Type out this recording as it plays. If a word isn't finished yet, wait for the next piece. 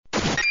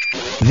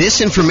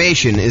This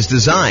information is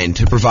designed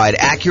to provide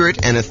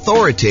accurate and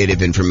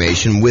authoritative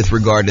information with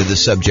regard to the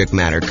subject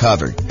matter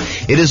covered.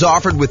 It is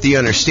offered with the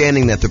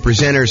understanding that the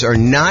presenters are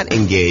not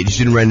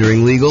engaged in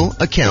rendering legal,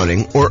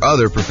 accounting, or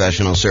other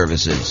professional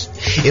services.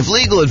 If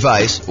legal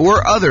advice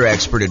or other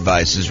expert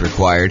advice is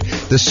required,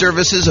 the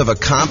services of a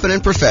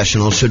competent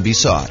professional should be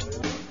sought.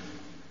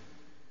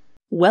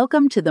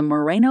 Welcome to the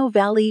Moreno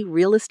Valley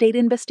Real Estate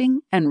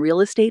Investing and Real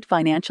Estate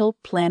Financial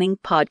Planning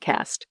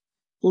Podcast.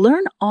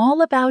 Learn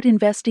all about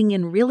investing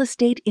in real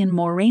estate in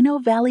Moreno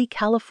Valley,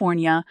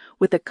 California,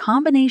 with a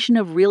combination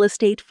of real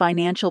estate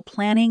financial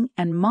planning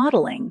and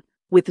modeling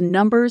with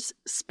numbers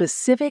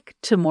specific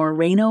to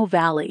Moreno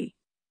Valley,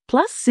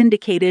 plus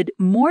syndicated,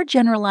 more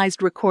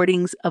generalized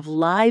recordings of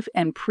live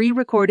and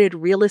pre-recorded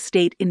real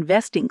estate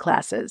investing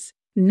classes,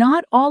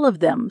 not all of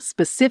them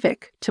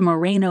specific to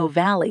Moreno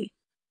Valley.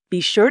 Be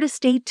sure to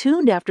stay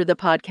tuned after the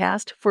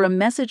podcast for a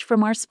message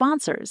from our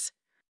sponsors.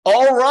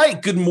 All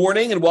right. Good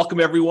morning and welcome,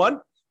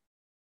 everyone.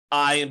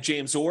 I am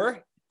James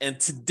Orr, and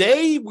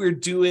today we're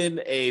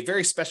doing a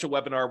very special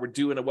webinar. We're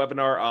doing a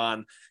webinar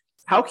on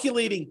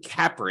calculating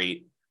cap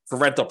rate for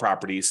rental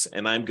properties,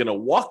 and I'm going to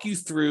walk you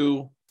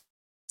through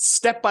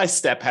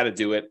step-by-step how to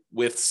do it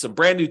with some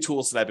brand new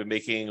tools that I've been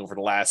making over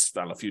the last,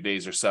 few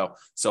days or so.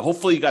 So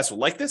hopefully you guys will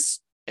like this,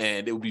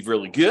 and it will be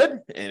really good.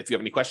 And if you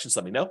have any questions,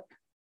 let me know.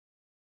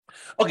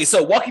 Okay,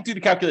 so walking through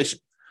the calculation.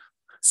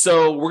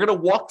 So we're going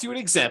to walk through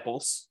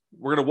examples.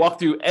 We're going to walk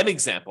through an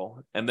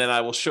example, and then I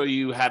will show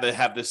you how to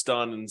have this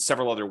done in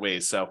several other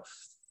ways. So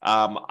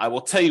I will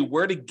tell you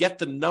where to get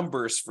the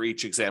numbers for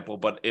each example,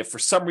 but if for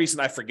some reason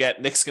I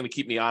forget, Nick's going to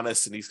keep me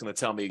honest, and he's going to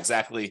tell me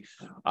exactly,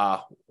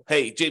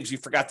 hey, James, you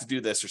forgot to do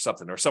this or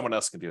something, or someone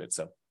else can do it.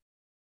 So.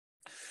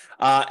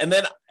 And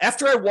then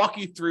after I walk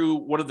you through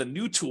one of the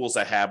new tools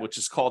I have, which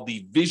is called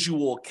the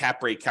Visual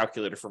Cap Rate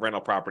Calculator for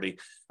rental property,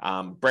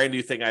 brand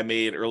new thing I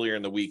made earlier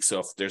in the week.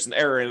 So if there's an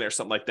error in it or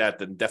something like that,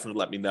 then definitely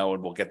let me know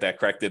and we'll get that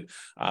corrected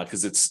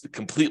because it's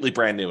completely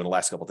brand new in the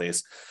last couple of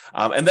days.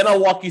 And then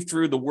I'll walk you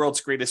through the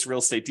world's greatest real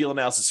estate deal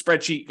analysis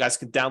spreadsheet. You guys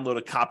can download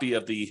a copy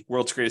of the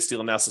world's greatest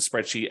deal analysis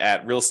spreadsheet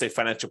at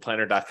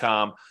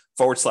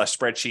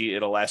realestatefinancialplanner.com/spreadsheet.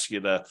 It'll ask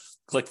you to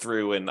click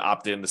through and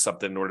opt into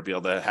something in order to be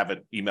able to have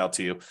it emailed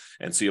to you.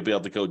 And so you'll be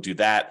able to go do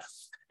that.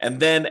 And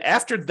then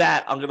after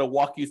that, I'm going to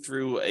walk you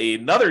through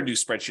another new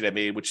spreadsheet I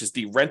made, which is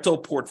the rental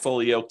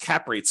portfolio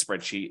cap rate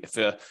spreadsheet. If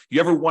you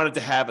ever wanted to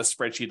have a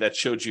spreadsheet that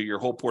showed you your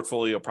whole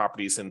portfolio of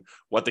properties and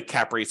what the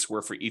cap rates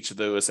were for each of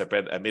those, I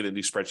made a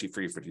new spreadsheet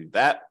for you to do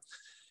that.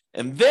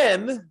 And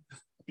then,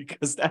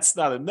 because that's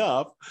not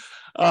enough,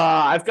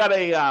 I've got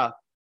a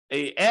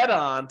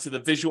add-on to the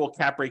Visual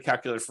Cap Rate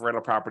Calculator for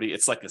rental property.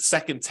 It's like a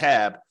second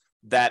tab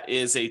that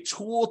is a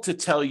tool to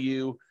tell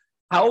you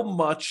how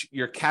much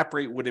your cap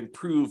rate would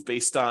improve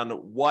based on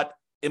what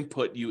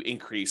input you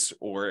increase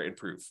or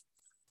improve.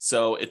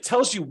 So it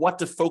tells you what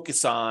to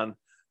focus on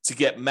to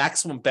get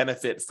maximum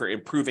benefit for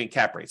improving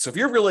cap rates. So if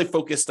you're really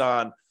focused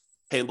on,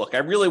 hey, look, I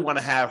really want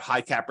to have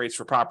high cap rates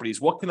for properties,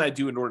 what can I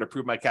do in order to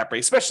improve my cap rate,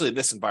 especially in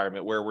this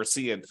environment where we're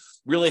seeing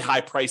really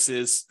high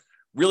prices,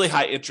 really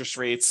high interest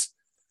rates,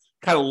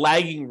 kind of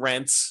lagging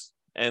rents.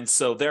 And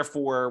so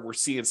therefore we're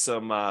seeing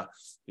some,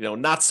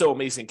 not so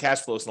amazing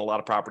cash flows in a lot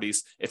of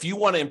properties. If you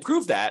want to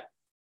improve that,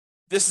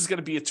 this is going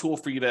to be a tool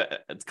for you to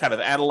kind of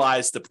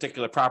analyze the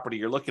particular property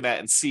you're looking at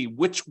and see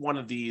which one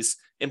of these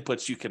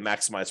inputs you can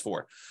maximize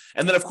for.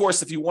 And then, of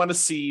course, if you want to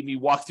see me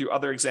walk through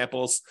other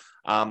examples,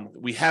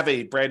 we have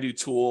a brand new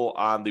tool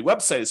on the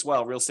website as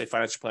well,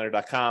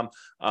 realestatefinancialplanner.com,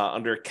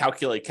 under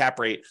Calculate Cap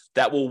Rate,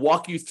 that will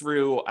walk you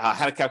through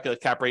how to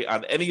calculate cap rate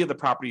on any of the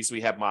properties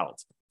we have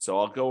modeled. So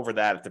I'll go over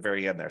that at the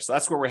very end there. So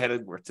that's where we're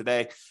headed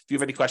today. If you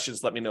have any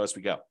questions, let me know as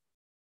we go.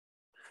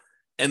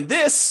 And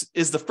this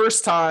is the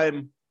first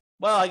time,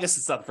 well, I guess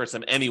it's not the first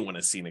time anyone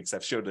has seen it because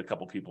I've showed it to a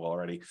couple people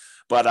already.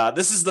 But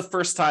this is the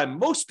first time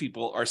most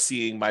people are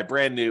seeing my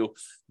brand new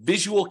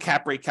Visual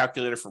Cap Rate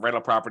Calculator for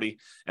rental property.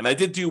 And I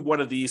did do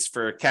one of these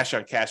for cash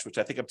on cash, which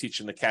I think I'm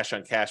teaching the cash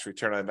on cash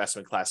return on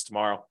investment class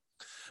tomorrow.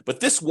 But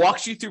this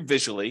walks you through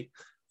visually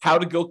how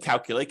to go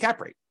calculate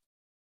cap rate.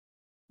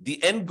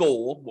 The end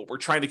goal, what we're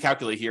trying to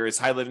calculate here, is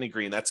highlighted in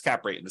green. That's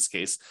cap rate in this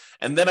case.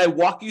 And then I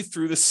walk you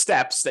through the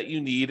steps that you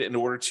need in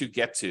order to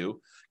get to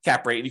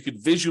cap rate. And you can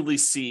visually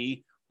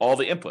see all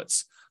the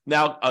inputs.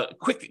 Now, a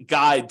quick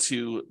guide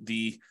to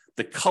the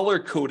color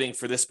coding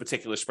for this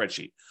particular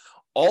spreadsheet.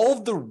 All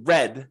of the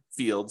red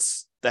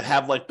fields that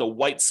have like the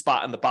white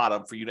spot on the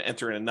bottom for you to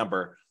enter in a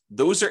number,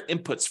 those are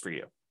inputs for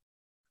you.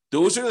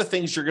 Those are the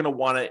things you're going to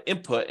want to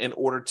input in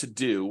order to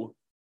do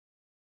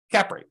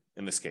cap rate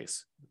in this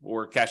case,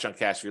 or cash on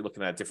cash if you're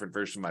looking at a different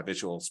version of my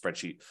visual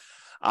spreadsheet.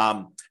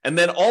 And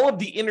then all of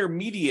the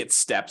intermediate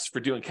steps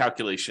for doing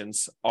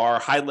calculations are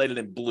highlighted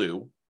in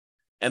blue.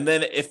 And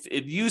then if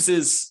it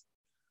uses,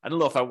 I don't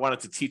know if I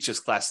wanted to teach this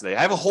class today.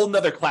 I have a whole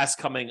nother class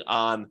coming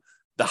on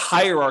the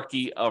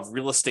hierarchy of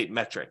real estate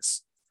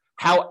metrics,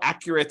 how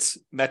accurate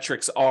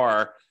metrics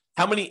are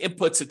how many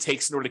inputs it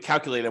takes in order to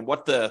calculate and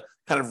what the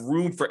kind of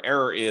room for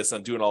error is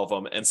on doing all of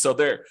them. And so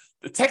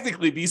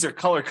technically these are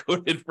color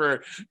coded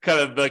for kind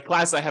of the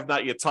class I have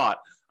not yet taught.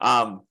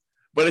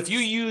 But if you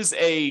use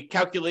a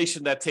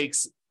calculation that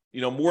takes,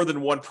 more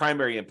than one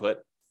primary input,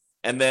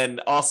 and then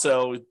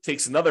also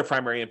takes another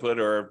primary input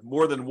or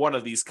more than one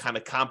of these kind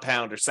of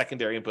compound or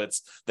secondary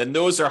inputs, then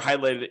those are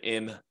highlighted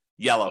in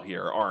yellow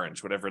here, or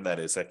orange, whatever that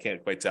is. I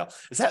can't quite tell.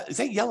 Is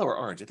that yellow or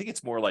orange? I think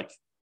it's more like,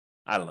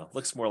 I don't know,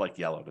 looks more like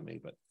yellow to me,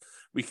 but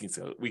we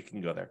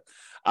can go there.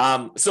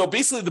 So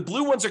basically the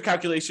blue ones are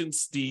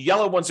calculations, the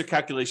yellow ones are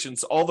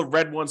calculations, all the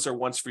red ones are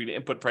ones for you to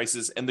input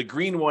prices, and the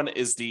green one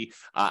is the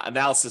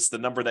analysis, the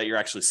number that you're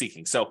actually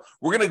seeking. So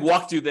we're going to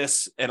walk through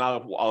this, and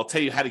I'll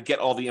tell you how to get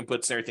all the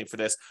inputs and everything for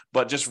this,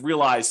 but just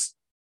realize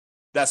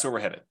that's where we're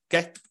headed,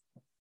 okay?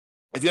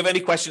 If you have any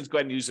questions, go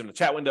ahead and use them in the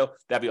chat window.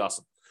 That'd be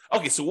awesome.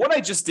 Okay, so what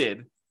I just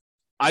did,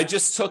 I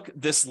just took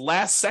this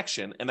last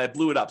section and I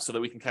blew it up so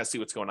that we can kind of see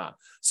what's going on.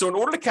 So in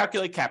order to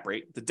calculate cap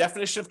rate, the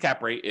definition of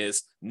cap rate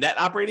is net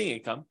operating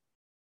income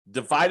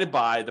divided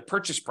by the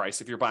purchase price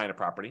if you're buying a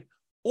property,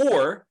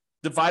 or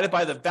divided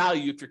by the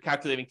value if you're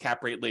calculating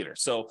cap rate later.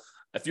 So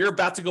if you're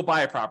about to go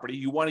buy a property,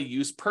 you want to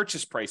use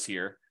purchase price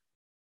here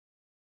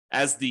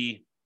as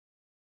the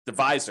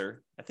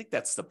divisor. I think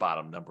that's the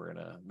bottom number in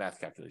a math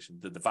calculation,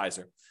 the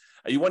divisor.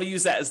 You want to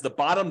use that as the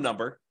bottom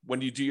number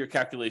when you do your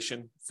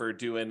calculation for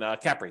doing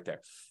cap rate there.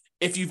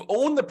 If you've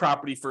owned the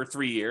property for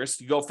 3 years,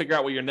 you go figure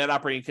out what your net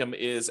operating income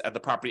is at the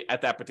property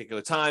at that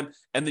particular time,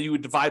 and then you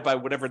would divide by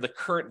whatever the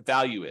current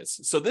value is.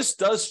 So this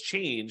does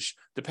change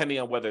depending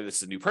on whether this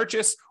is a new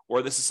purchase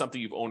or this is something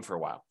you've owned for a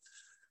while.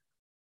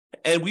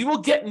 And we will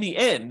get in the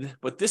end,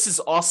 but this is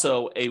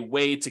also a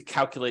way to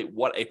calculate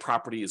what a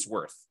property is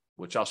worth,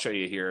 which I'll show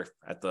you here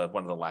at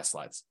one of the last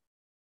slides.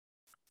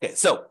 Okay,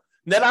 so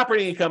net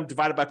operating income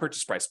divided by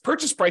purchase price.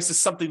 Purchase price is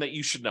something that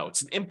you should know.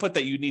 It's an input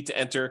that you need to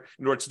enter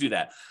in order to do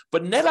that.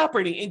 But net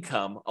operating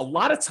income, a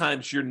lot of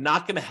times you're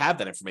not going to have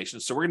that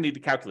information, so we're going to need to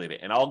calculate it.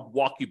 And I'll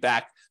walk you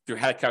back through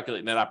how to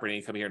calculate net operating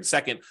income here in a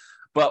second.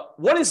 But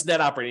what is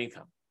net operating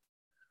income?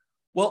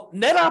 Well,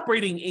 net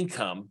operating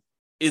income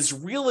is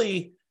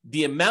really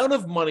the amount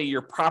of money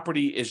your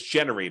property is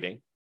generating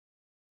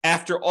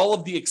after all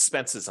of the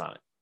expenses on it,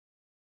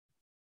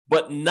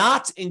 but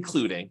not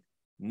including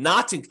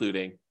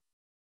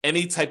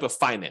any type of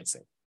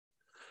financing.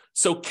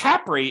 So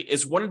cap rate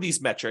is one of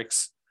these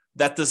metrics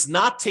that does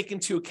not take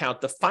into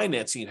account the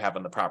financing you have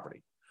on the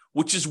property,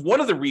 which is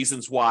one of the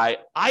reasons why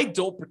I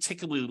don't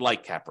particularly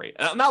like cap rate.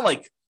 And I'm not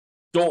like,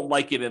 don't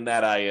like it in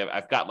that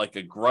I've got like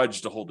a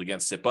grudge to hold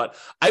against it, but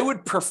I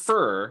would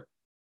prefer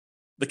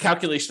the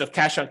calculation of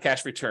cash on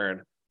cash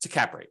return to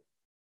cap rate.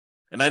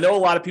 And I know a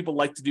lot of people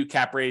like to do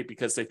cap rate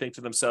because they think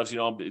to themselves,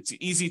 it's an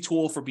easy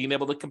tool for being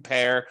able to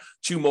compare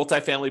two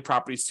multifamily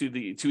properties to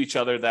each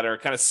other that are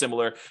kind of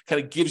similar,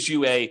 kind of gives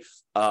you a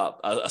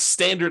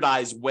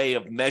standardized way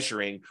of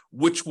measuring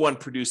which one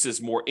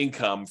produces more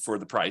income for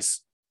the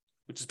price,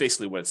 which is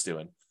basically what it's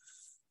doing.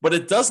 But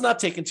it does not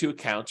take into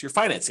account your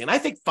financing. And I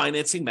think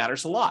financing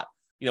matters a lot.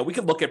 We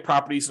can look at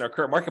properties in our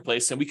current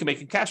marketplace and we can make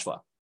them cash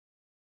flow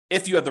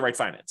if you have the right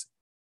financing,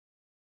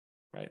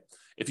 right?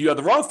 If you have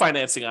the wrong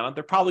financing on it,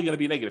 they're probably going to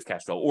be negative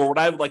cash flow, or what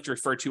I would like to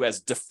refer to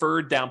as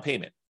deferred down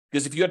payment.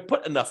 Because if you had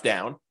put enough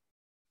down,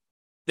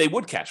 they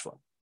would cash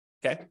flow.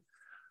 Okay.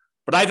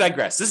 But I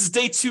digress. This is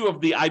day 2 of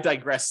the I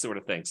digress sort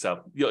of thing. So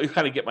you'll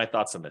kind of get my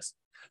thoughts on this.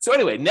 So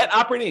anyway, net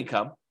operating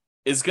income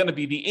is going to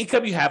be the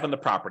income you have on the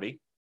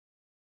property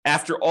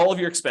after all of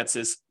your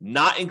expenses,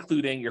 not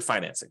including your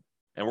financing.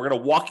 And we're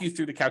going to walk you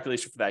through the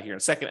calculation for that here in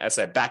a second as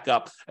I back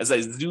up, as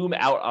I zoom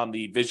out on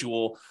the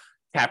visual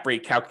cap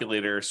rate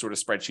calculator sort of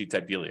spreadsheet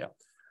type dealio.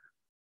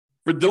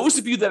 For those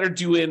of you that are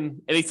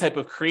doing any type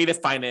of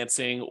creative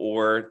financing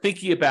or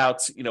thinking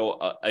about,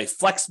 a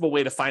flexible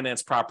way to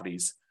finance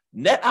properties,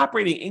 net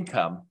operating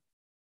income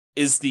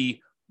is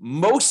the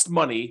most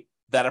money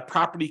that a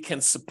property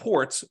can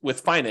support with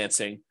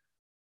financing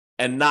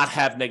and not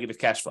have negative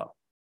cash flow.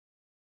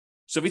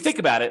 So if you think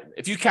about it,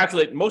 if you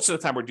calculate, most of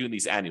the time we're doing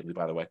these annually,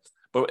 by the way,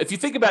 but if you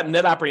think about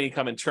net operating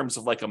income in terms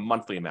of like a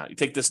monthly amount, you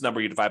take this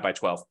number, you divide by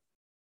 12.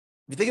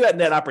 If you think about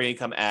net operating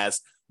income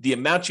as the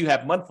amount you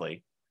have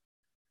monthly,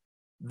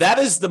 that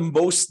is the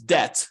most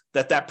debt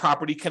that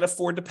property can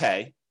afford to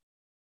pay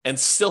and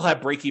still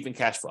have break-even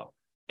cash flow.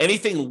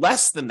 Anything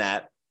less than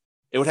that,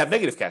 it would have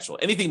negative cash flow.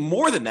 Anything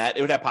more than that,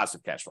 it would have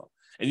positive cash flow.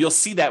 And you'll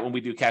see that when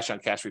we do cash on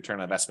cash return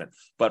on investment.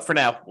 But for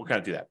now, we're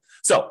going to do that.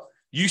 So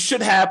you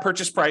should have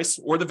purchase price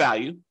or the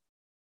value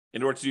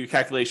in order to do your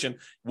calculation.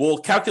 We'll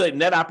calculate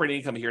net operating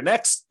income here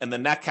next, and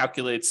then that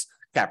calculates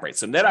cap rate.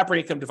 So net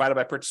operating income divided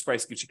by purchase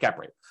price gives you cap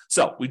rate.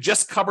 So we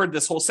just covered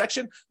this whole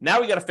section. Now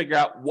we got to figure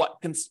out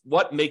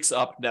what makes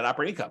up net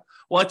operating income.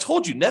 Well, I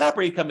told you net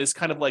operating income is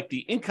kind of like the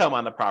income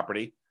on the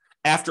property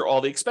after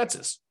all the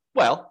expenses.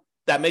 Well,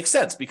 that makes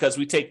sense because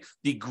we take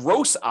the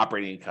gross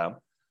operating income,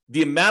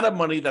 the amount of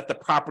money that the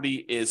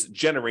property is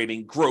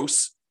generating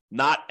gross,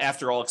 not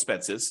after all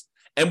expenses,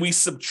 and we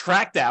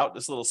subtract out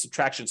this little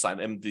subtraction sign,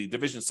 and the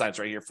division sign's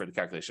right here for the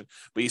calculation,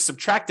 but you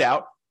subtract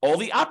out all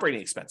the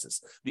operating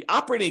expenses. The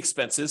operating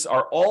expenses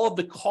are all of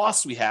the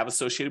costs we have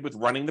associated with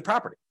running the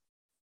property,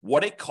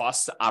 what it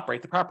costs to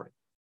operate the property.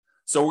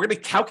 So we're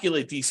going to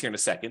calculate these here in a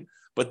second,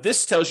 but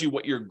this tells you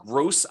what your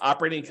gross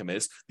operating income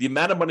is, the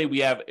amount of money we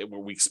have,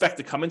 we expect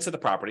to come into the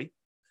property,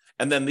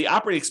 and then the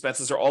operating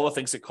expenses are all the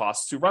things it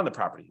costs to run the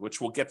property, which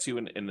we'll get to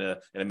in a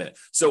minute.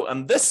 So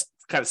on this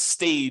kind of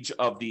stage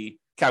of the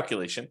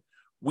calculation,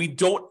 we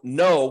don't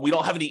know, we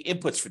don't have any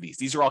inputs for these.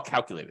 These are all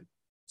calculated.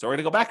 So we're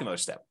going to go back another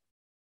step.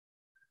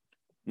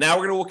 Now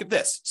we're going to look at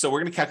this. So we're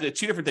going to calculate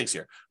two different things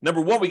here.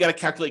 Number one, we got to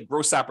calculate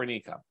gross operating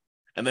income.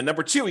 And then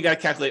number two, we got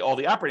to calculate all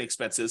the operating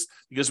expenses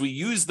because we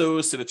use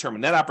those to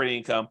determine net operating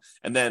income.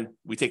 And then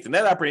we take the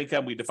net operating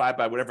income, we divide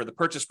by whatever the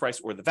purchase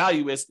price or the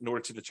value is in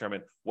order to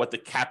determine what the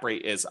cap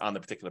rate is on the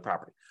particular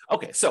property.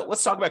 Okay, so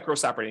let's talk about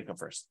gross operating income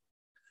first.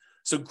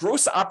 So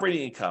gross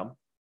operating income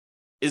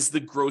is the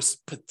gross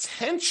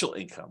potential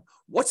income.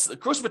 What's the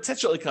gross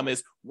potential income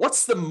is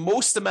what's the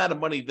most amount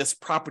of money this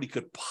property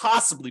could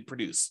possibly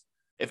produce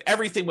if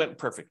everything went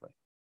perfectly.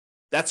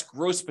 That's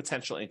gross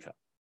potential income.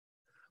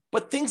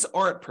 But things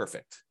aren't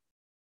perfect.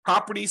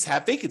 Properties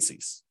have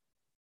vacancies.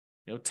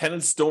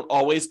 Tenants don't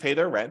always pay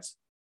their rent,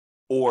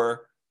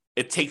 or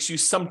it takes you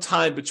some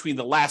time between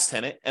the last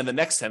tenant and the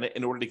next tenant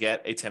in order to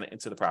get a tenant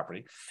into the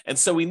property. And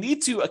so we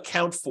need to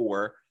account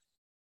for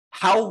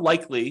how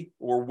likely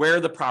or where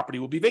the property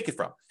will be vacant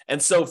from.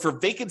 And so for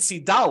vacancy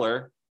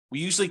dollar, we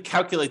usually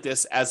calculate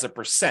this as a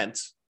percent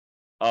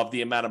of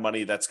the amount of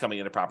money that's coming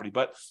into property.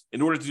 But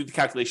in order to do the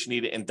calculation, you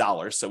need it in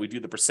dollars. So we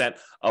do the percent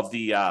of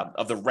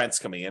the rents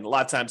coming in. A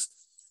lot of times,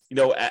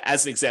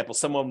 as an example,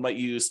 someone might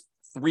use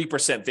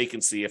 3%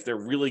 vacancy. If they're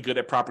really good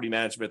at property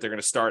management, they're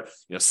going to start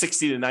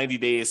 60 to 90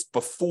 days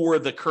before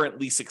the current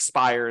lease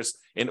expires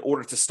in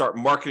order to start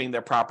marketing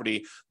their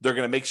property. They're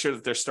going to make sure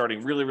that they're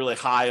starting really, really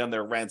high on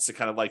their rents to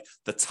kind of like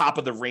the top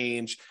of the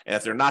range. And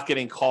if they're not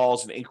getting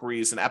calls and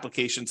inquiries and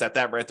applications at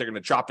that rent, they're going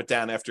to drop it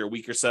down after a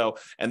week or so.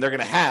 And they're going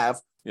to have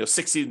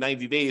 60 to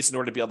 90 days in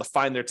order to be able to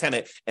find their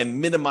tenant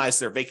and minimize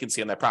their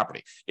vacancy on that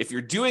property. If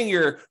you're doing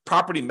your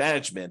property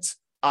management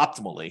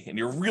optimally and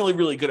you're really,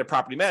 really good at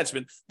property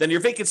management, then your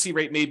vacancy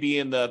rate may be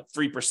in the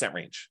 3%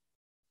 range.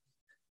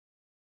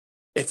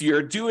 If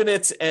you're doing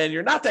it and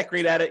you're not that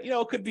great at it,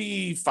 it could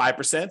be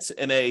 5%.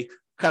 In a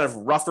kind of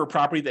rougher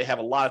property, they have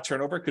a lot of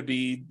turnover. It could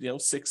be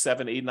 6,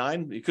 7, 8,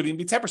 9. It could even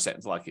be 10%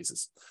 in a lot of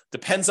cases.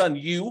 Depends on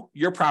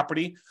your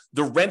property,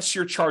 the rents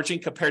you're charging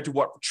compared to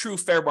what true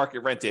fair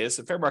market rent is.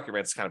 And fair market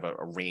rent is kind of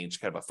a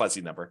range, kind of a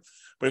fuzzy number.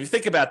 But if you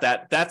think about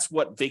that, that's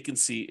what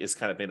vacancy is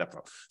kind of made up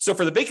of. So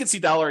for the vacancy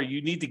dollar,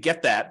 you need to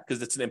get that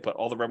because it's an input.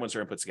 All the red ones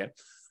are inputs again.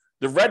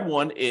 The red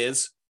one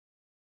is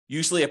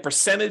usually a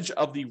percentage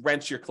of the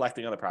rents you're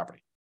collecting on the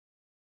property.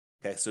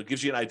 Okay, so it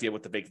gives you an idea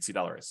what the vacancy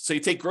dollar is. So you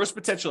take gross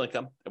potential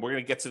income, and we're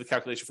going to get to the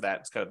calculation for that.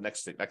 It's kind of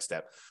next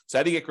step. So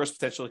how do you get gross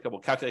potential income?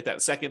 We'll calculate that in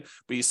a second,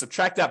 but you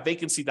subtract out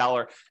vacancy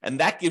dollar, and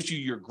that gives you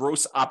your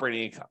gross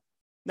operating income.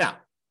 Now,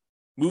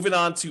 moving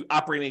on to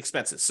operating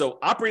expenses. So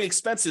operating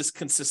expenses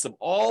consist of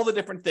all the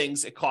different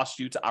things it costs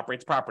you to operate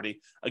the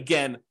property.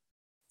 Again,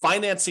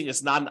 financing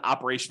is not an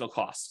operational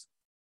cost,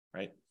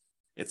 right?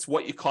 It's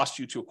what it costs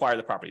you to acquire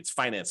the property. It's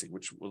financing,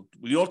 which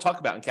we don't talk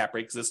about in cap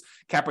rate because this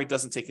cap rate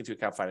doesn't take into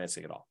account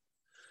financing at all.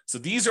 So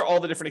these are all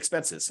the different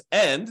expenses,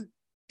 and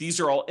these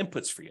are all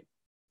inputs for you.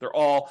 They're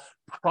all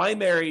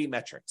primary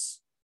metrics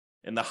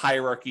in the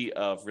hierarchy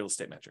of real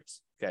estate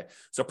metrics. Okay,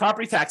 so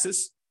property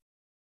taxes.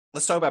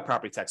 Let's talk about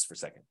property taxes for a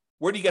second.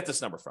 Where do you get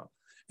this number from?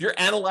 If you're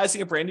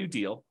analyzing a brand new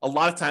deal, a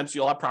lot of times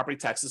you'll have property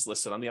taxes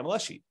listed on the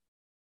MLS sheet.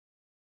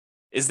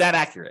 Is that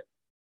accurate?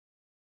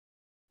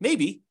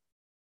 Maybe.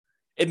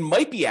 It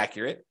might be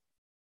accurate.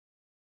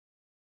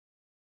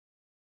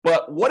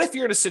 But what if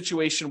you're in a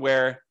situation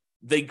where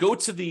they go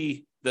to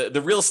the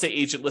real estate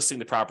agent listing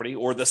the property,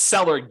 or the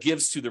seller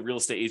gives to the real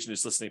estate agent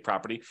who's listing the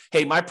property,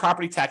 hey, my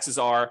property taxes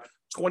are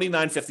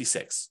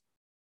 $29.56.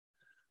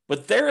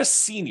 But they're a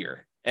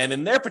senior, and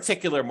in their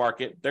particular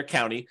market, their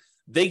county,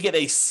 they get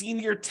a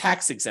senior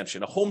tax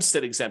exemption, a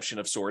homestead exemption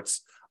of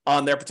sorts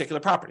on their particular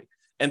property.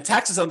 And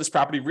taxes on this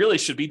property really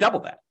should be double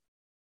that,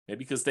 okay,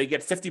 because they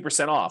get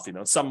 50% off.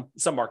 In some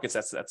markets,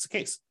 that's the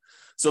case.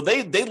 So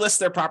they list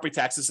their property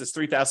taxes as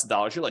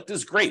 $3,000. You're like, this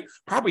is great.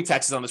 Property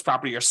taxes on this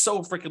property are so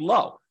freaking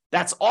low.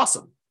 That's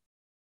awesome.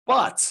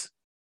 But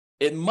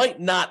it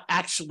might not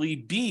actually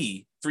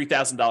be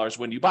 $3,000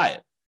 when you buy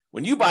it.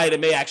 When you buy it,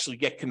 it may actually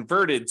get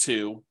converted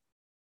to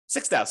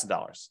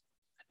 $6,000.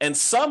 And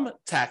some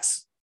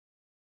tax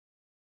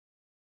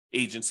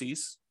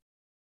agencies,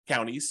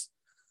 counties,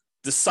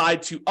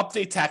 decide to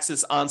update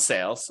taxes on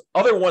sales.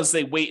 Other ones,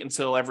 they wait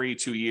until every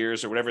 2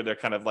 years or whatever their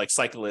kind of like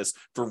cycle is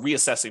for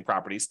reassessing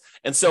properties.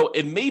 And so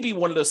it may be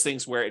one of those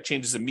things where it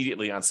changes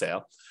immediately on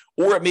sale,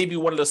 or it may be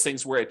one of those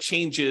things where it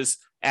changes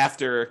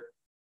after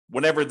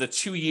whenever the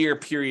 2-year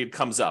period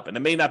comes up. And it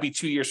may not be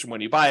 2 years from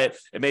when you buy it.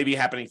 It may be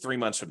happening 3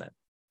 months from then.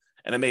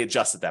 And it may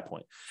adjust at that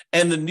point.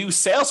 And the new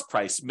sales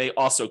price may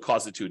also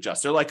cause it to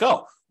adjust. They're like,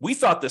 oh, we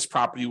thought this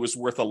property was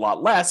worth a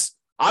lot less.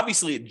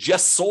 Obviously, it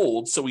just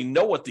sold, so we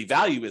know what the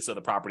value is of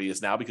the property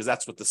is now because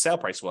that's what the sale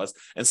price was.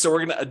 And so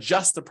we're going to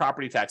adjust the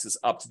property taxes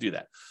up to do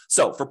that.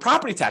 So for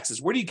property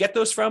taxes, where do you get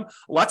those from?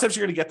 A lot of times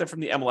you're going to get them from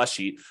the MLS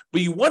sheet,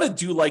 but you want to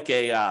do like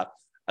a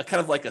kind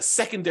of like a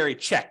secondary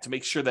check to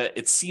make sure that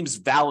it seems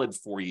valid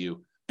for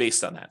you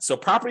based on that. So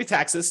property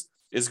taxes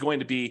is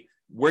going to be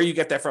where you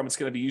get that from. It's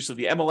going to be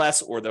usually the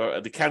MLS or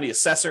the county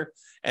assessor,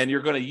 and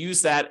you're going to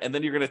use that, and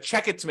then you're going to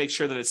check it to make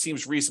sure that it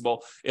seems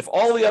reasonable. If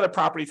all the other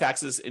property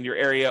taxes in your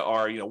area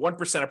are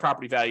 1% of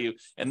property value,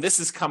 and this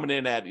is coming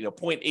in at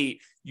 0.8,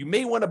 you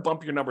may want to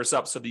bump your numbers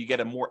up so that you get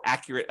a more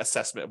accurate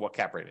assessment of what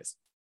cap rate is.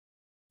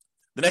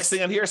 The next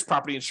thing on here is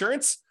property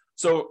insurance.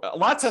 So a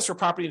lot of tests for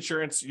property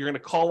insurance, you're going to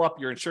call up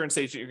your insurance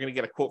agent, you're going to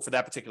get a quote for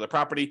that particular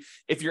property.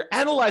 If you're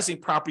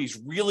analyzing properties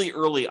really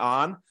early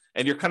on,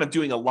 and you're kind of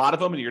doing a lot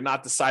of them and you're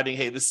not deciding,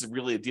 hey, this is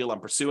really a deal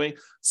I'm pursuing,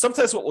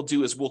 sometimes what we'll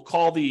do is we'll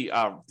call the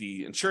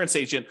insurance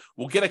agent,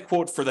 we'll get a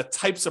quote for the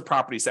types of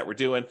properties that we're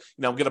doing.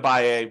 I'm going to buy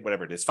a,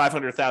 whatever it is,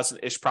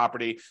 500,000-ish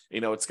property,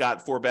 it's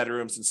got 4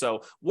 bedrooms. And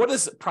so what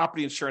is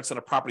property insurance on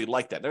a property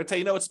like that? They'll tell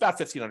you, it's about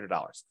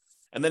 $1,500.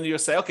 And then you'll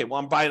say, okay,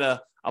 well,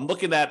 I'm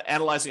looking at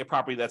analyzing a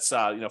property that's,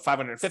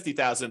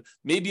 550,000.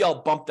 Maybe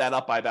I'll bump that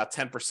up by about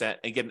 10%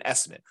 and get an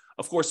estimate.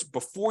 Of course,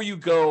 before you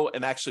go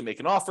and actually make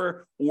an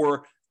offer,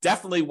 or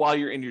definitely while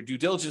you're in your due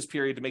diligence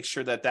period to make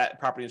sure that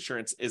that property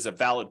insurance is a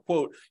valid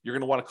quote, you're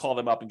going to want to call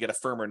them up and get a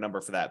firmer number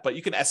for that. But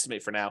you can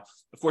estimate for now.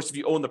 Of course, if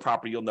you own the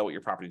property, you'll know what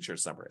your property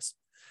insurance number is.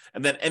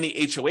 And then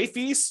any HOA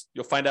fees,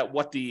 you'll find out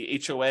what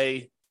the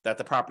HOA that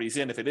the property is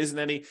in, if it isn't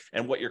any,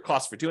 and what your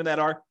costs for doing that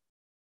are.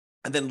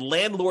 And then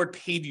landlord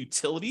paid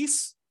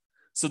utilities.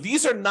 So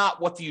these are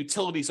not what the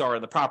utilities are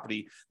in the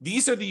property.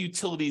 These are the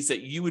utilities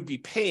that you would be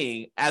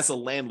paying as a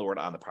landlord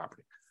on the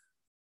property.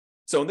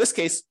 So in this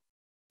case,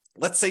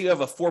 let's say you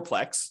have a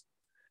fourplex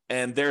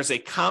and there's a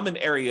common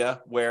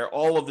area where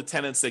all of the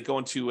tenants, they go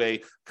into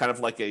a kind of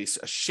like a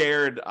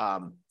shared,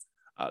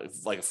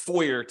 like a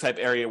foyer type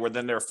area where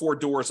then there are 4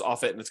 doors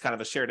off it and it's kind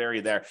of a shared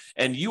area there.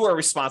 And you are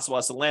responsible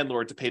as a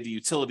landlord to pay the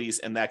utilities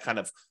in that kind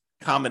of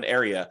common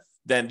area.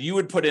 Then you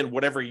would put in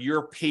whatever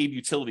your paid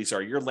utilities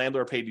are, your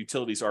landlord paid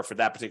utilities are for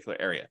that particular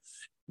area.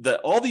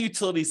 All the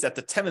utilities that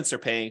the tenants are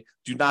paying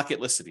do not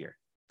get listed here.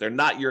 They're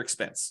not your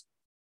expense.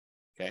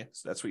 Okay,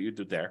 so that's what you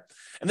do there.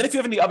 And then if you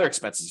have any other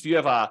expenses, if you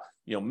have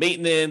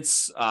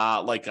maintenance,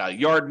 like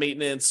yard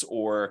maintenance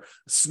or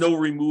snow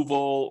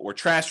removal or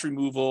trash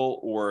removal,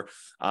 or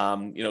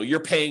you're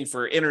paying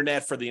for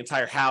internet for the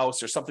entire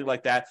house or something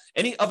like that,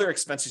 any other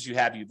expenses you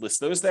have, you'd list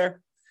those there.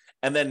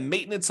 And then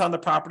maintenance on the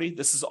property,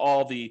 this is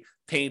all the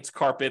paint,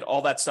 carpet,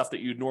 all that stuff that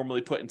you'd normally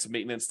put into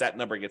maintenance. That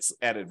number gets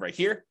added right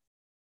here.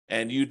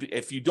 And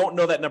if you don't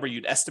know that number,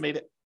 you'd estimate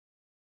it.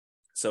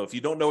 So if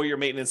you don't know what your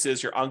maintenance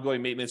is, your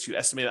ongoing maintenance, you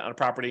estimate it on a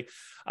property.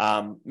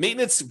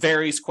 Maintenance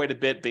varies quite a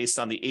bit based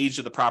on the age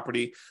of the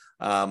property,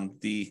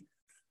 the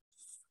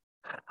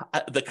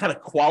kind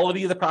of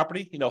quality of the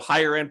property.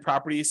 Higher end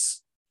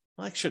properties,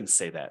 well, I shouldn't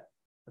say that.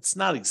 It's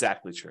not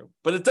exactly true,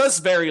 but it does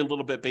vary a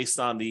little bit based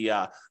on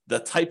the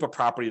type of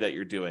property that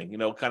you're doing.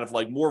 Kind of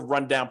like more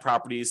rundown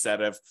properties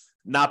that have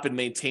not been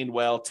maintained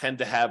well tend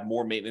to have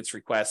more maintenance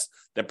requests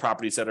than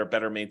properties that are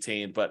better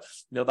maintained. But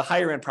the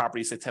higher end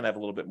properties, they tend to have a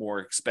little bit more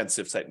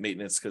expensive type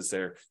maintenance because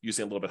they're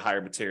using a little bit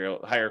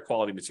higher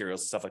quality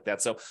materials and stuff like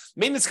that. So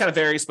maintenance kind of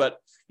varies, but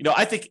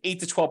I think 8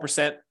 to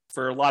 12%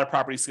 for a lot of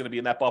properties is going to be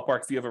in that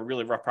ballpark. If you have a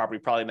really rough property,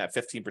 probably in that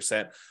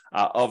 15%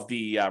 of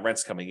the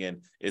rents coming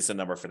in is the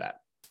number for that.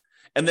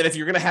 And then if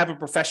you're going to have a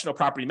professional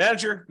property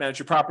manager manage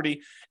your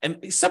property,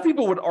 and some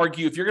people would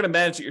argue if you're going to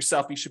manage it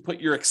yourself, you should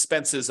put your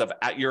expenses of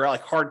your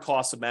like hard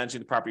costs of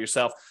managing the property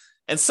yourself.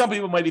 And some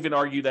people might even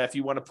argue that if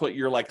you want to put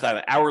your like kind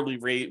of hourly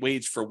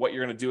wage for what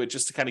you're going to do it,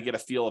 just to kind of get a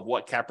feel of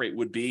what cap rate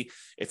would be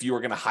if you were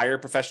going to hire a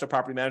professional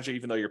property manager,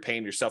 even though you're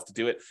paying yourself to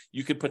do it,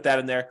 you could put that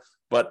in there.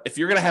 But if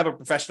you're going to have a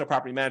professional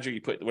property manager,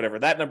 you put whatever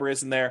that number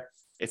is in there.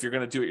 If you're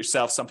going to do it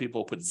yourself, some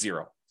people put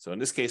 0. So in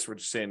this case, we're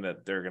just saying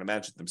that they're going to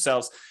manage it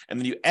themselves. And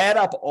then you add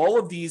up all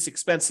of these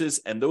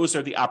expenses, and those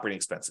are the operating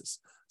expenses.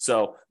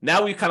 So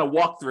now we kind of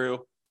walk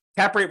through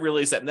cap rate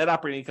really is that net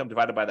operating income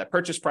divided by that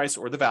purchase price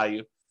or the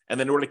value. And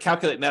then in order to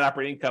calculate net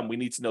operating income, we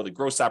need to know the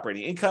gross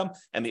operating income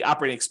and the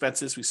operating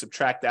expenses. We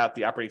subtract out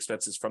the operating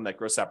expenses from that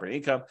gross operating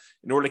income.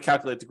 In order to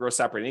calculate the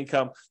gross operating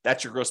income,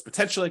 that's your gross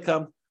potential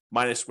income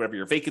minus whatever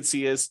your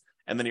vacancy is.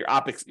 And then your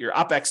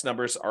OPEX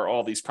numbers are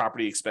all these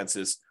property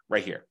expenses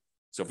right here.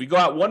 So if we go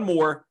out one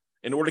more,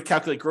 in order to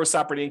calculate gross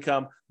operating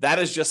income, that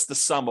is just the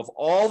sum of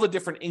all the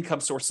different income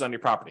sources on your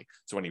property.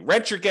 So any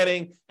rent you're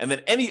getting, and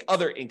then any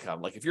other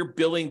income, like if you're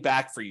billing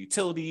back for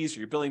utilities,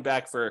 or you're billing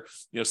back for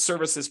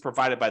services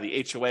provided by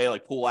the HOA,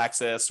 like pool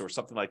access or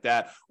something like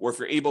that, or if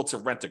you're able to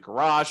rent a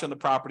garage on the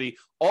property,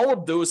 all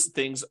of those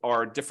things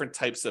are different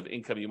types of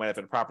income you might have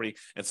in a property.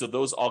 And so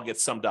those all get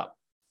summed up.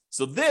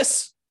 So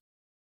this,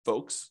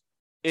 folks,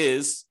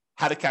 is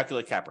how to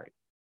calculate cap rate.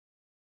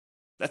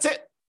 That's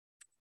it.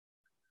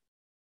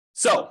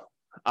 So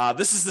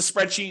this is the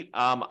spreadsheet.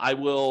 I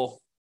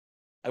will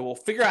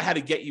figure out how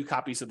to get you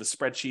copies of the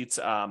spreadsheets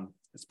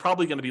It's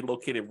probably going to be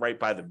located right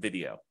by the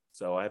video.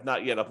 So I have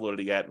not yet uploaded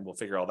it yet, and we'll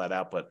figure all that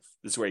out, but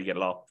this is where you get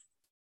it all.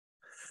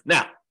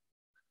 Now,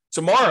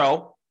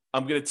 tomorrow,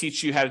 I'm going to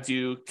teach you how to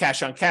do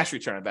cash on cash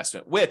return on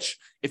investment, which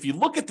if you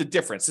look at the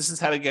difference, this is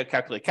how to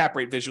calculate cap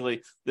rate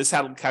visually. This is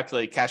how to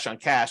calculate cash on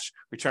cash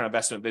return on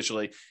investment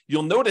visually.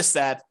 You'll notice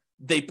that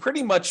they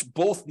pretty much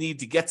both need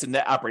to get to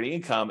net operating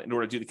income in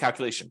order to do the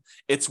calculation.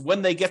 It's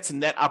when they get to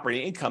net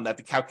operating income that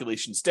the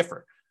calculations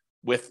differ.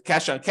 With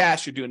cash on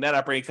cash, you're doing net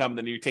operating income, and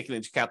then you're taking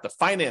into account the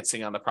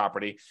financing on the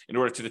property in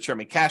order to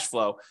determine cash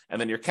flow,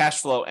 and then your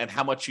cash flow and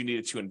how much you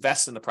needed to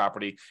invest in the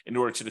property in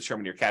order to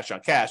determine your cash on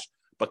cash.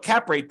 But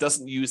cap rate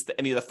doesn't use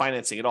any of the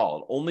financing at all.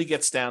 It only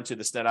gets down to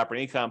this net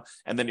operating income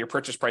and then your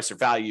purchase price or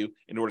value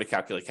in order to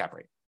calculate cap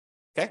rate.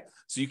 Okay,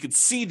 so you can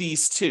see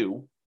these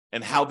two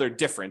and how they're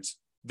different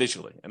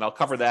visually. And I'll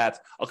cover that.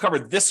 I'll cover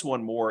this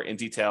one more in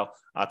detail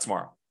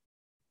tomorrow.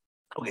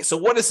 Okay, so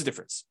what is the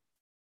difference?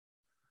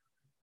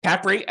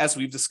 Cap rate, as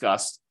we've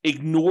discussed,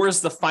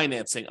 ignores the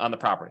financing on the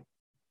property.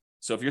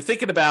 So if you're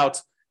thinking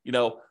about,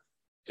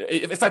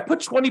 if I put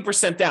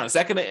 20% down, is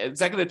that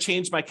gonna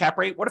change my cap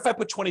rate? What if I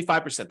put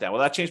 25% down? Will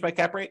that change my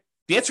cap rate?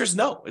 The answer is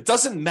no. It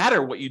doesn't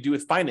matter what you do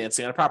with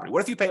financing on a property.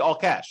 What if you pay all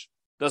cash?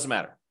 Doesn't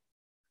matter.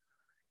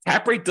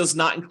 Cap rate does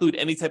not include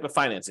any type of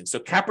financing. So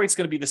cap rate's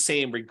going to be the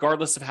same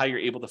regardless of how you're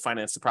able to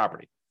finance the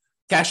property.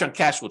 Cash on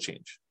cash will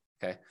change.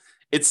 Okay.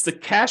 It's the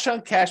cash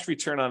on cash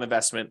return on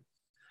investment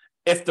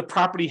if the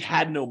property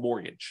had no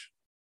mortgage,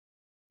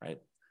 right?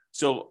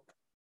 So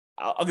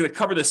I'm going to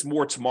cover this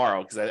more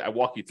tomorrow because I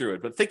walk you through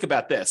it. But think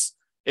about this.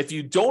 If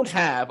you don't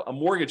have a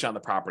mortgage on the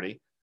property,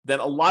 then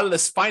a lot of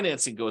this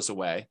financing goes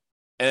away.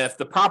 And if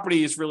the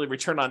property is really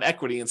return on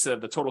equity instead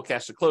of the total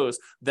cash to close,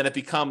 then it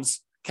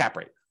becomes cap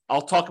rate.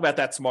 I'll talk about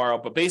that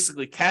tomorrow. But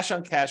basically, cash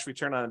on cash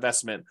return on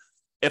investment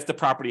if the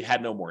property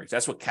had no mortgage.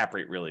 That's what cap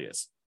rate really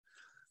is.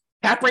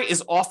 Cap rate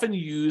is often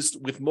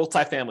used with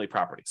multifamily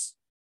properties.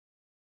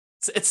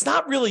 It's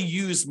not really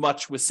used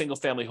much with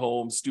single-family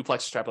homes,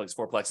 duplexes, triplexes,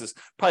 fourplexes.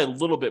 Probably a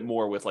little bit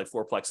more with like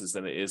fourplexes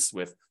than it is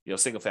with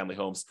single-family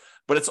homes.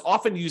 But it's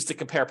often used to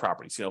compare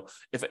properties.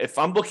 If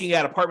I'm looking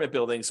at apartment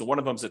buildings, so one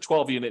of them's a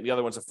 12-unit, and the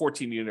other one's a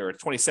 14-unit or a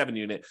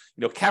 27-unit,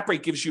 cap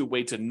rate gives you a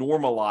way to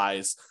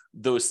normalize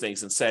those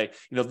things and say,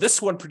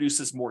 this one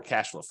produces more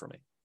cash flow for me.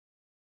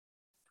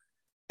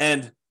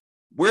 And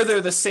where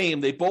they're the same,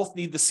 they both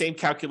need the same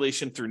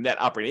calculation through net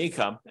operating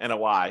income,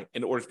 NOI,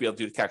 in order to be able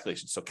to do the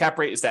calculation. So cap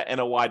rate is that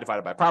NOI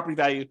divided by property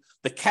value.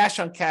 The cash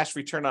on cash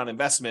return on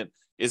investment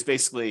is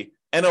basically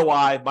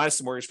NOI minus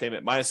the mortgage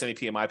payment minus any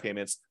PMI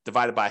payments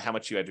divided by how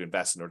much you had to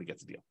invest in order to get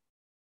the deal.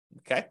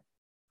 Okay?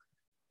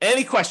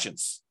 Any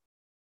questions?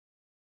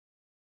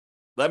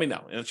 Let me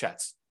know in the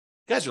chats.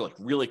 You guys are like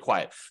really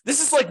quiet.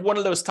 This is like one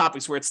of those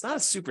topics where it's not a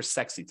super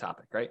sexy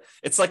topic, right?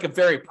 It's like a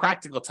very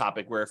practical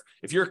topic where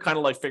if you're kind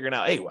of like figuring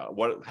out, hey,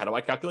 well, how do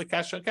I calculate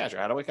cash on cash or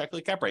how do I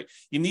calculate cap rate?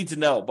 You need to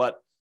know. But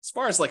as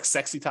far as like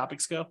sexy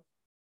topics go,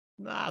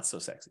 not so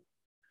sexy.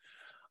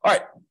 All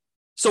right.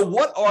 So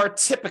what are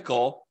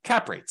typical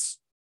cap rates?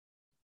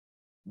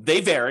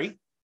 They vary.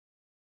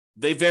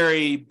 They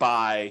vary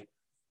by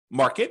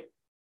market.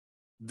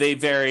 They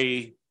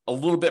vary a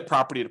little bit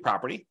property to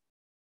property,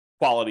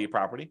 quality of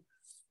property.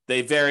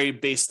 They vary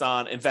based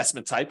on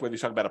investment type, whether you're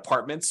talking about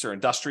apartments or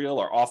industrial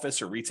or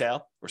office or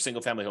retail or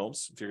single family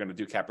homes, if you're going to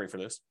do cap rate for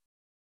this.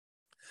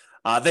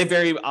 They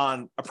vary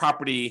on a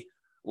property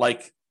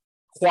like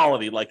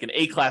quality, like an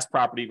A-class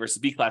property versus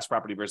B-class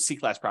property versus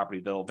C-class property.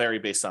 They'll vary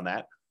based on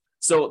that.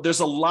 So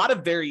there's a lot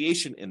of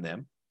variation in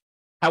them.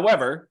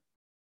 However,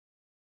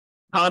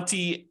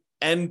 Conti,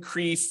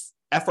 NCREIF,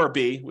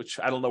 FRB, which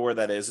I don't know where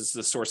that is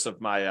the source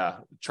of my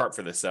chart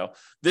for this, though.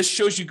 This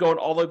shows you going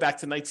all the way back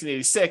to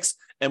 1986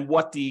 and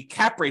what the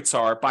cap rates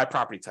are by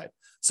property type.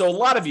 So a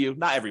lot of you,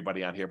 not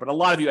everybody on here, but a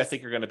lot of you, I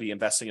think, are going to be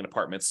investing in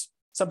apartments.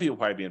 Some people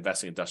probably be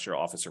investing in industrial,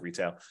 office, or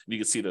retail, and you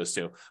can see those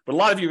too. But a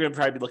lot of you are going to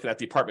probably be looking at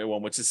the apartment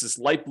one, which is this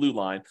light blue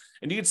line.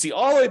 And you can see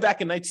all the way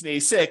back in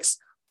 1986,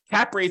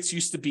 cap rates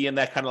used to be in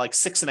that kind of like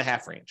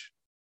 6.5 range.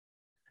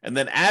 And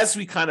then as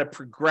we kind of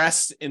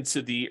progressed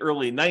into the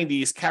early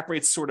 90s, cap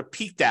rates sort of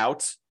peaked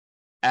out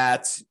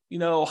at,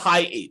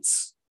 high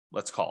 8s,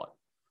 let's call it.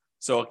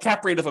 So a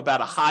cap rate of about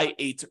a high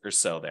 8 or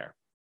so there.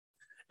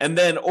 And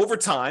then over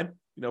time,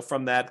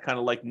 from that kind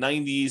of like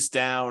 90s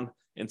down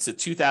into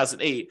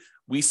 2008,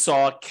 we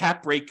saw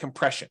cap rate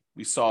compression.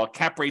 We saw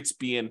cap rates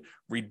being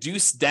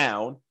reduced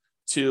down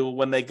to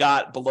when they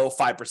got below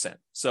 5%.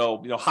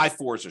 So, high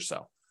 4s or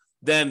so.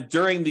 Then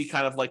during the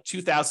kind of like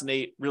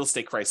 2008 real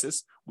estate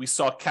crisis, we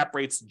saw cap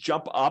rates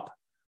jump up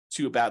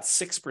to about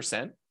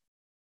 6%.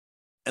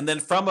 And then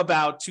from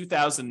about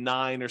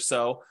 2009 or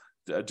so,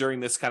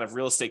 during this kind of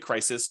real estate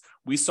crisis,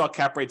 we saw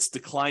cap rates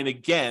decline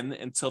again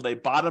until they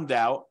bottomed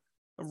out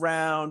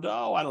around,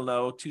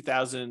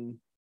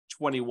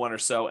 2021 or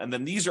so. And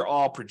then these are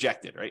all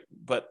projected, right?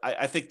 But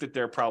I think that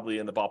they're probably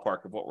in the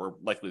ballpark of what we're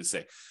likely to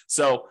see.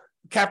 So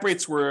cap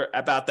rates were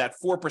about that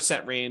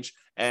 4% range.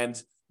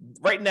 And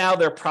right now,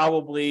 they're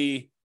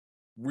probably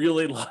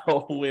really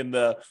low in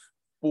the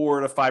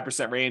 4 to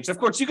 5% range. Of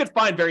course, you could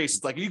find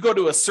variations. Like you go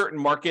to a certain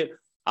market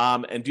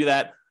and do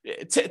that.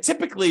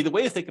 Typically, the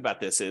way to think about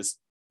this is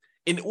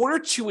in order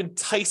to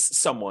entice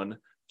someone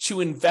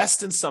to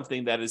invest in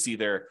something that is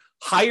either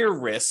higher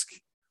risk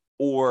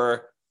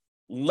or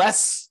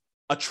less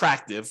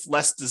attractive,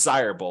 less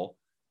desirable,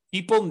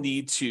 people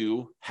need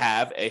to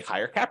have a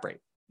higher cap rate.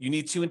 You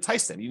need to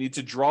entice them. You need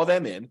to draw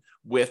them in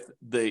with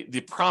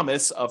the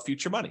promise of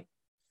future money.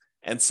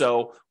 And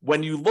so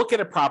when you look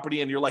at a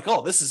property and you're like,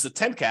 oh, this is a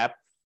 10 cap,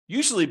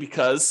 usually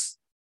because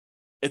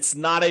it's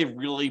not a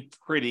really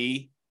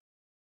pretty,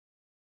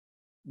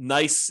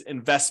 nice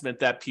investment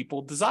that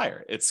people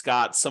desire. It's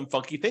got some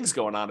funky things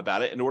going on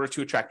about it in order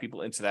to attract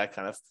people into that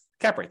kind of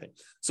cap rate thing.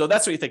 So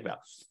that's what you think about.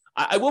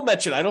 I will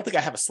mention, I don't think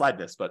I have a slide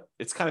this, but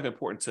it's kind of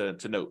important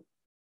to note.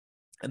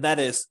 And that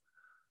is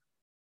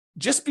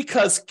just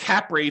because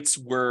cap rates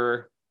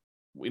were,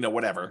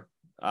 whatever,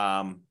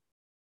 5%,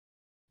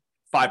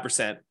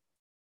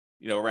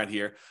 around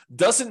here,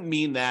 doesn't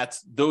mean that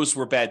those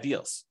were bad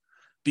deals,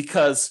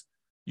 because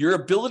your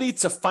ability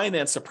to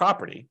finance a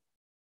property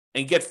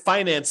and get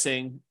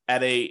financing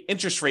at a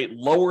interest rate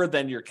lower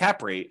than your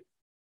cap rate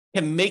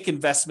can make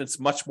investments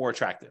much more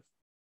attractive.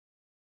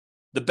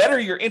 The better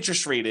your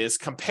interest rate is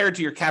compared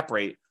to your cap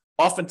rate,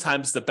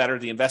 oftentimes the better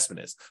the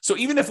investment is. So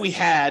even if we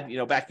had,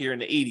 back here in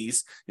the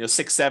 80s,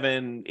 6,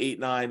 7, 8,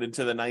 9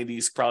 into the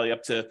 90s, probably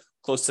up to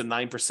close to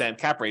 9%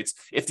 cap rates,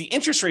 if the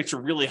interest rates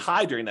were really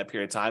high during that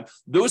period of time,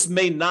 those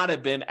may not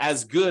have been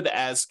as good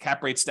as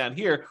cap rates down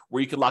here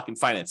where you could lock in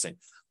financing.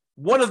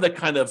 One of the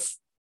kind of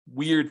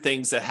weird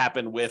things that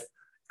happen with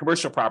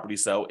commercial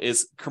properties, though,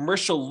 is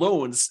commercial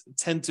loans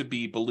tend to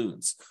be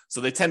balloons. So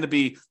they tend to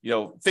be,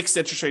 fixed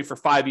interest rate for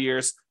 5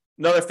 years,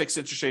 another fixed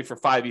interest rate for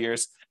 5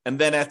 years, and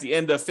then at the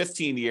end of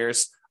 15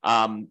 years,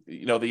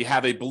 they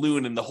have a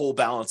balloon and the whole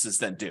balance is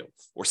then due,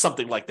 or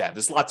something like that.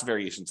 There's lots of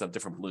variations on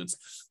different balloons.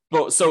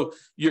 So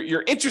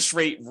your interest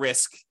rate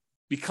risk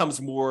becomes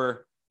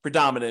more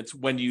predominant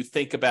when you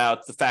think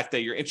about the fact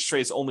that your interest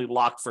rate is only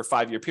locked for a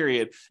 5-year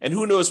period, and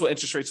who knows what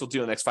interest rates will do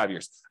in the next 5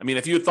 years. I mean,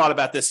 if you had thought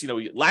about this,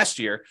 last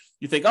year,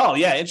 you think, oh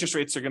yeah, interest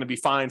rates are going to be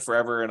fine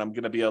forever, and I'm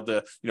going to be able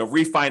to,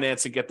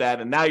 refinance and get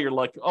that. And now you're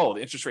like, oh,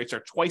 the interest rates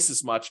are twice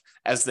as much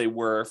as they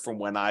were from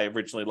when I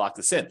originally locked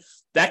this in.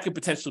 That could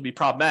potentially be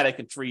problematic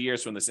in 3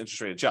 years when this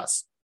interest rate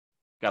adjusts.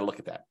 Got to look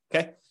at that.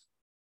 Okay,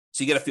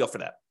 so you get a feel for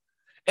that.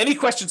 Any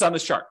questions on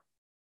this chart?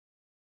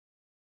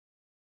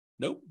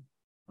 Nope.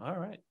 All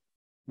right.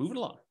 Moving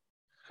along.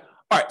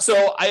 All right,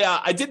 so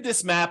I did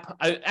this map.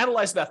 I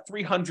analyzed about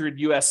 300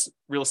 U.S.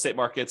 real estate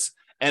markets,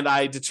 and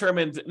I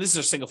determined, this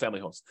is single-family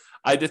homes.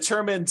 I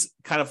determined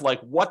kind of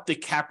like what the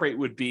cap rate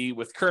would be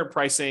with current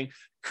pricing,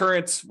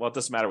 it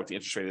doesn't matter what the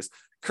interest rate is,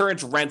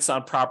 current rents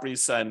on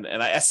properties, and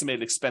I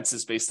estimated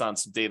expenses based on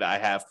some data I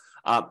have.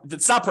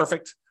 It's not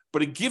perfect,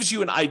 but it gives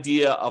you an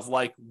idea of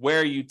like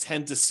where you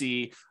tend to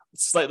see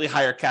slightly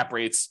higher cap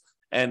rates.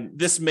 And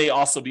this may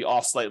also be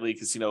off slightly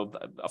because,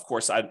 of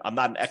course, I'm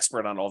not an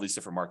expert on all these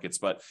different markets,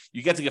 but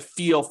you get to get a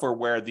feel for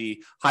where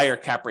the higher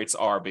cap rates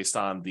are based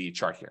on the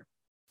chart here.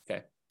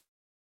 Okay.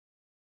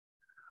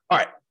 All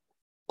right.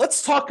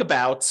 Let's talk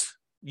about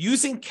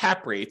using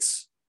cap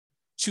rates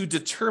to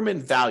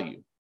determine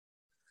value.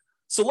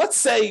 So let's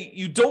say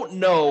you don't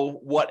know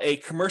what a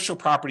commercial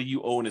property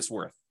you own is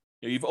worth.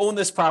 You've owned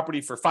this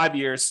property for 5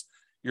 years.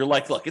 You're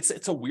like, look,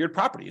 it's a weird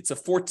property. It's a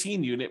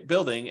 14-unit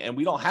building, and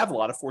we don't have a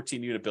lot of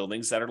 14-unit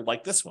buildings that are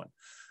like this one.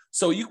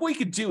 So what you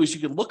could do is you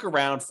could look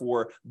around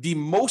for the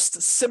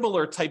most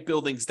similar type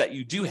buildings that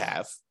you do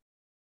have.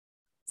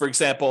 For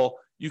example,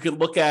 you could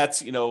look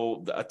at, a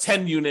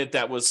 10-unit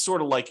that was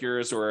sort of like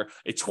yours, or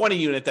a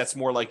 20-unit that's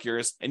more like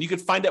yours, and you could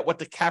find out what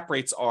the cap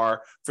rates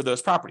are for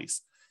those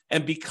properties.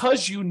 And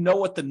because you know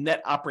what the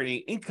net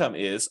operating income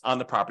is on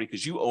the property,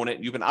 because you own it,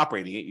 you've been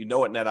operating it, you know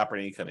what net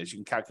operating income is, you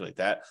can calculate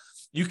that.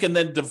 You can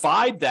then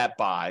divide that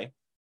by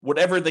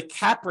whatever the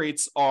cap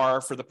rates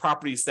are for the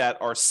properties that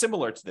are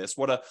similar to this,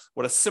 what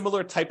a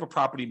similar type of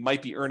property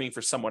might be earning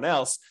for someone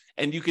else,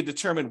 and you can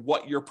determine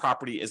what your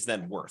property is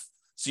then worth.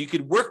 So you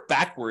could work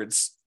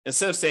backwards.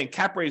 Instead of saying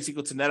cap rate is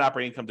equal to net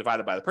operating income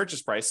divided by the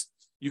purchase price,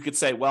 you could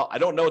say, well, I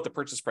don't know what the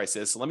purchase price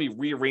is, so let me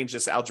rearrange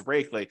this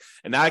algebraically.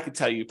 And now I can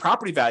tell you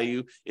property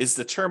value is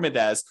determined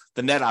as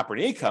the net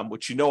operating income,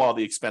 which you know all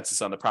the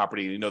expenses on the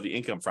property, and you know the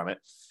income from it,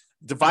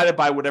 divided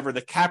by whatever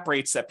the cap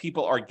rates that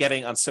people are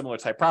getting on similar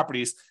type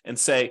properties, and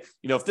say,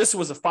 if this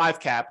was a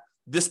 5 cap,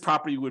 this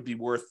property would be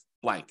worth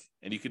blank.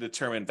 And you can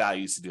determine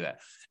values to do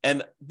that.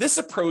 And this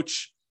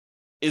approach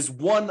is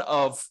one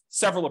of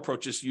several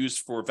approaches used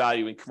for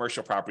valuing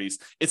commercial properties.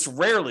 It's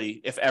rarely,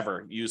 if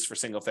ever, used for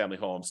single family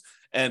homes.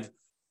 And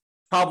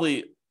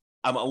probably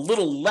I'm a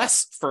little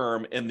less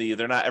firm in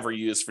they're not ever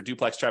used for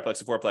duplex,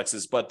 triplex, and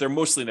fourplexes, but they're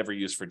mostly never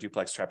used for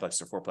duplex,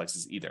 triplex, or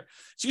fourplexes either.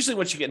 It's usually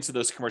once you get into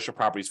those commercial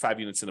properties, 5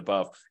 units and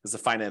above, because the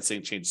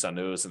financing changes on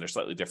those and they're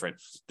slightly different,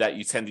 that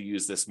you tend to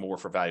use this more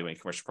for valuing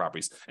commercial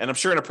properties. And I'm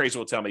sure an appraiser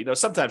will tell me,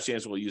 sometimes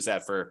James will use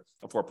that for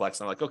a fourplex.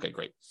 And I'm like, okay,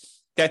 great.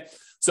 Okay.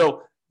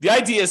 So the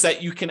idea is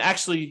that you can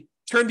actually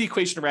turn the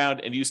equation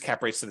around and use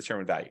cap rates to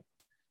determine value.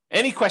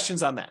 Any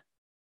questions on that?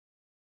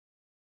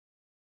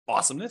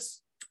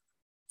 Awesomeness.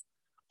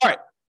 All right,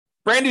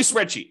 brand new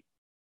spreadsheet.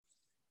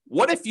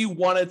 What if you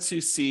wanted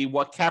to see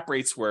what cap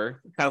rates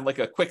were, kind of like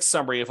a quick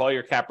summary of all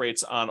your cap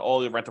rates on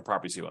all the rental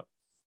properties you own?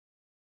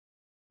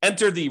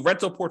 Enter the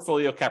rental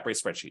portfolio cap rate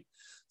spreadsheet.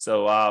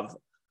 So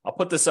I'll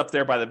put this up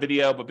there by the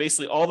video, but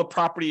basically all the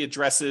property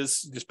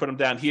addresses, just put them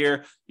down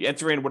here. You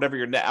enter in whatever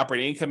your net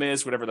operating income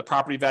is, whatever the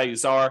property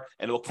values are,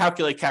 and it will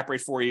calculate cap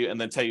rate for you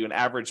and then tell you an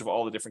average of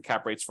all the different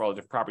cap rates for all the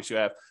different properties you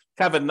have.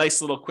 Kind of a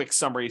nice little quick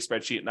summary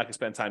spreadsheet. I'm not going to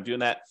spend time doing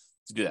that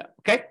to do that.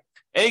 Okay.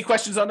 Any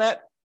questions on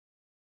that?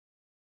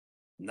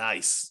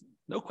 Nice.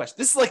 No question.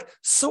 This is like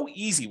so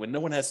easy when no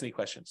one has any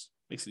questions.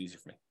 Makes it easier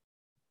for me.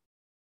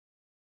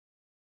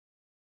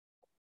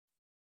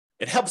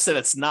 It helps that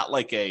it's not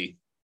like a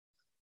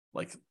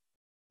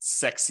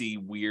sexy,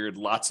 weird,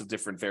 lots of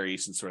different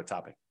variations sort of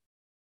topic.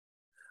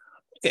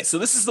 Okay, so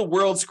this is the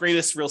world's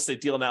greatest real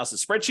estate deal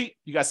analysis spreadsheet.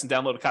 You guys can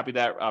download a copy of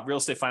that,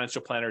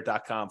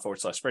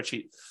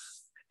 realestatefinancialplanner.com/spreadsheet.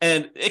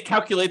 And it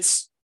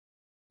calculates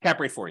cap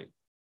rate for you.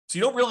 So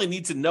you don't really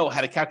need to know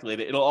how to calculate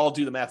it. It'll all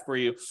do the math for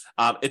you.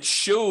 It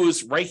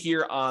shows right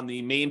here on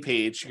the main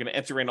page. You're going to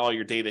enter in all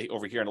your data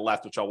over here on the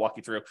left, which I'll walk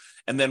you through.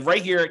 And then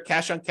right here,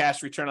 cash on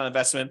cash, return on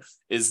investment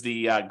is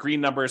the green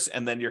numbers.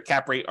 And then your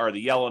cap rate are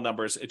the yellow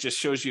numbers. It just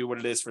shows you what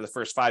it is for the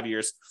first 5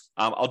 years.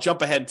 I'll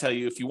jump ahead and tell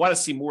you, if you want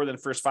to see more than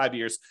the first 5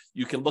 years,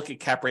 you can look at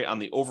cap rate on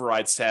the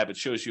overrides tab. It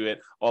shows you it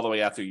all the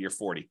way out through year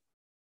 40.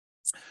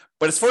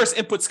 But as far as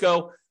inputs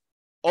go,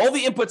 all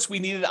the inputs we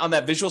needed on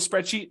that visual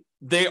spreadsheet,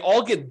 they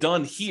all get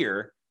done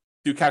here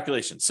through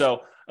calculations.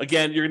 So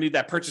again, you're gonna need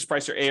that purchase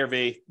price or ARV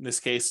in this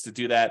case to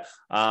do that.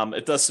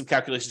 It does some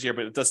calculations here,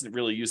 but it doesn't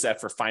really use that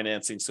for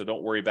financing. So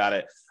don't worry about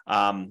it.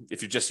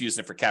 If you're just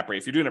using it for cap rate,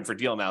 if you're doing it for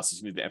deal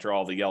analysis, you need to enter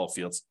all the yellow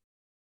fields.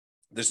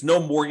 There's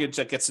no mortgage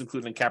that gets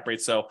included in cap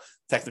rate, so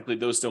technically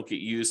those don't get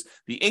used.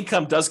 The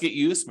income does get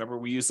used. Remember,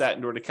 we use that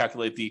in order to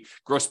calculate the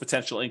gross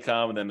potential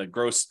income and then the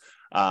gross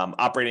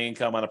operating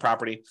income on a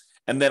property.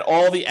 And then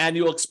all the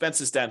annual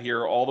expenses down here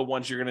are all the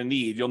ones you're going to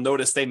need. You'll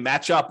notice they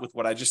match up with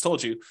what I just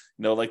told you. You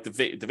know, like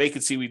the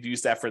vacancy, we'd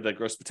use that for the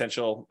gross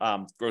potential,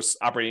 gross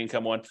operating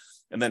income one.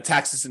 And then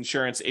taxes,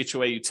 insurance,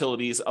 HOA,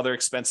 utilities, other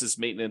expenses,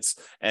 maintenance,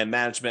 and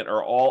management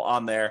are all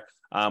on there.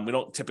 We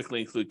don't typically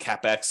include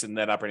CapEx and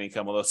net operating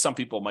income, although some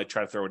people might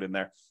try to throw it in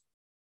there.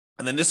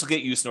 And then this will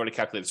get used in order to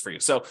calculate this for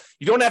you. So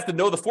you don't have to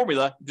know the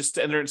formula, just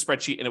enter it in a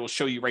spreadsheet and it will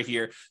show you right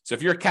here. So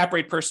if you're a cap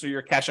rate person or you're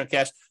a cash on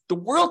cash, the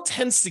world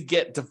tends to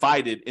get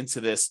divided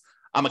into this.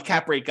 I'm a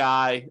cap rate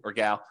guy or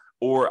gal,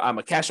 or I'm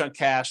a cash on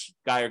cash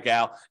guy or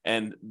gal.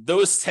 And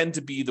those tend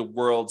to be the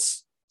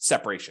world's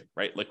separation,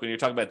 right? Like when you're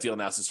talking about deal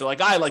analysis, they're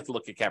like, I like to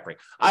look at cap rate.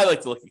 I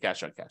like to look at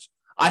cash on cash.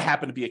 I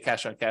happen to be a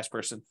cash on cash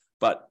person,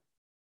 but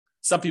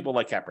some people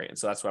like cap rate. And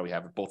so that's why we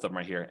have both of them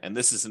right here. And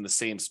this is in the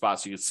same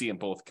spot. So you can see them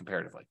both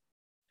comparatively.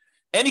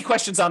 Any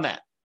questions on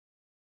that?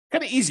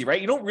 Kind of easy,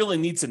 right? You don't really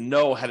need to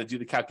know how to do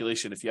the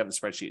calculation. If you have the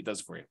spreadsheet, it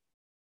does it for you.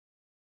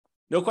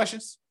 No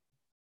questions?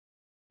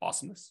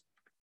 Awesomeness.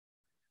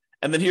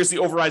 And then here's the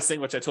overrides thing,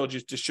 which I told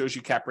you just shows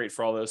you cap rate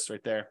for all those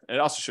right there. And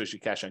it also shows you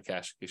cash on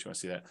cash, in case you want to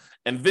see that.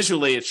 And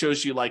visually, it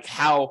shows you like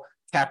how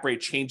cap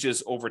rate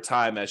changes over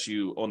time as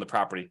you own the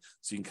property.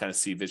 So you can kind of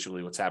see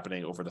visually what's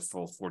happening over the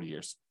full 40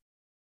 years.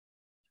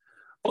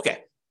 Okay.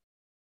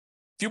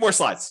 A few more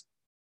slides.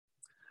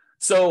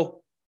 So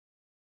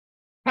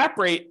cap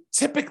rate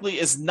typically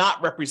is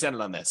not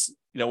represented on this.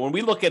 You know, when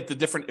we look at the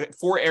different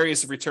 4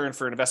 areas of return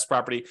for an investment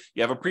property,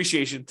 you have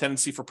appreciation,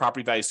 tendency for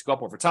property values to go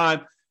up over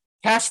time,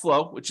 cash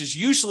flow, which is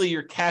usually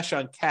your cash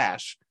on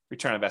cash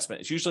return on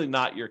investment. It's usually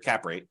not your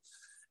cap rate.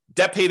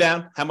 Debt pay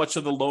down, how much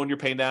of the loan you're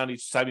paying down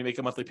each time you make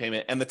a monthly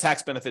payment, and the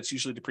tax benefits,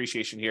 usually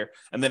depreciation here,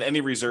 and then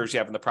any reserves you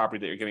have in the property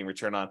that you're getting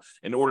return on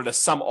in order to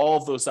sum all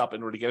of those up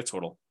in order to get a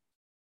total.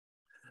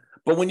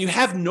 But when you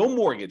have no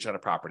mortgage on a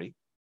property,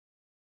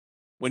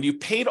 when you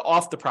paid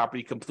off the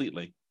property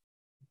completely,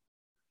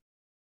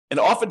 and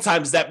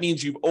oftentimes that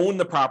means you've owned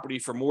the property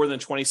for more than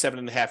 27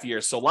 and a half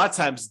years. So a lot of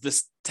times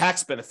this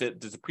tax benefit,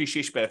 the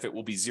depreciation benefit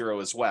will be zero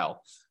as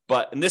well.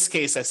 But in this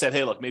case, I said,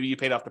 hey, look, maybe you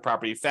paid off the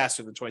property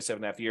faster than 27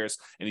 and a half years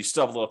and you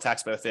still have a little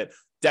tax benefit.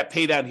 Debt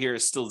pay down here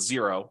is still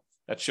zero.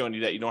 That's showing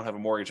you that you don't have a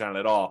mortgage on it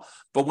at all.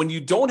 But when you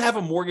don't have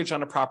a mortgage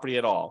on a property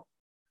at all,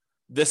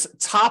 this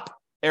top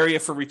area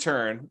for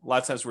return, a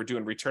lot of times we're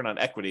doing return on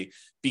equity,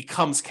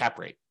 becomes cap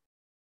rate.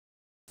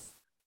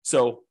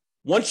 So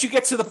once you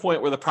get to the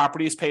point where the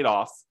property is paid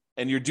off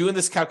and you're doing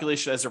this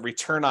calculation as a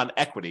return on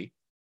equity,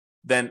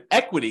 then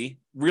equity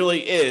really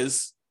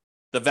is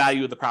the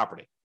value of the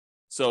property.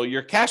 So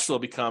your cash flow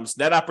becomes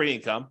net operating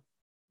income.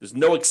 There's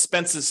no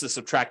expenses to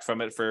subtract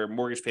from it for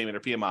mortgage payment or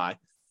PMI.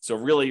 So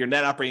really your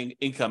net operating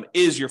income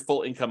is your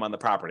full income on the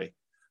property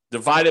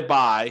divided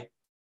by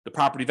the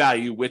property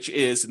value, which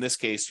is, in this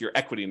case, your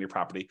equity in your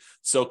property.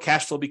 So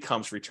cash flow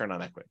becomes return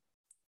on equity.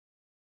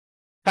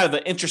 Kind of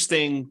an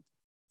interesting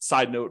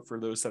side note for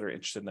those that are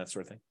interested in that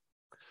sort of thing.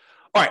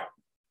 All right.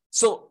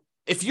 So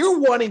if you're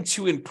wanting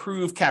to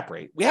improve cap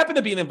rate, we happen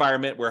to be in an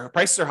environment where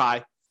prices are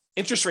high,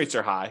 interest rates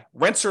are high,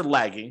 rents are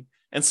lagging,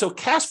 And so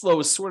cash flow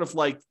is sort of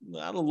like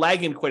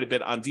lagging quite a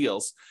bit on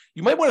deals.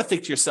 You might want to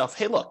think to yourself,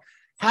 hey, look,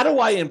 how do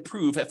I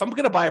improve? If I'm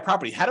going to buy a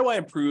property, how do I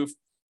improve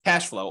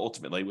cash flow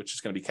ultimately, which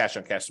is going to be cash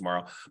on cash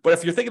tomorrow? But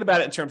if you're thinking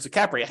about it in terms of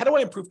cap rate, how do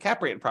I improve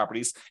cap rate in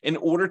properties in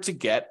order to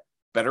get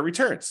better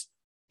returns?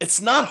 It's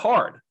not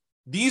hard.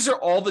 These are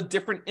all the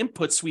different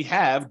inputs we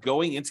have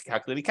going into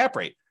calculating cap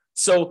rate.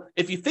 So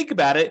if you think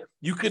about it,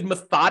 you could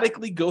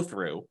methodically go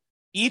through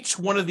each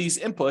one of these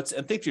inputs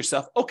and think to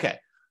yourself, okay,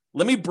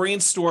 let me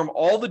brainstorm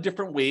all the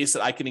different ways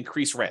that I can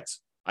increase rent.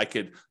 I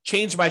could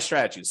change my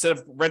strategy. Instead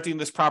of renting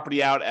this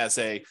property out as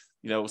a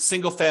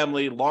single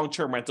family,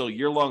 long-term rental,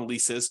 year-long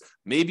leases,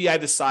 maybe I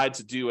decide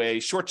to do a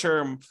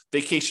short-term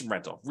vacation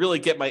rental, really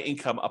get my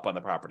income up on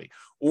the property.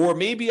 Or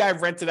maybe I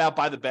rent it out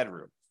by the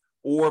bedroom.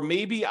 Or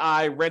maybe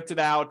I rent it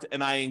out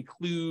and I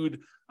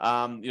include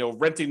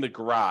renting the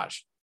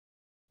garage.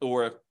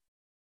 Or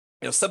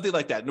something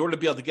like that in order to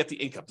be able to get the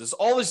income. There's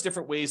all these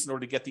different ways in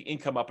order to get the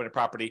income up in a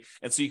property.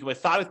 And so you can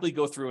methodically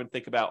go through and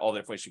think about all the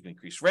different ways you can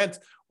increase rent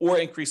or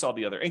increase all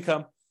the other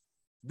income.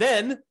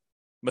 Then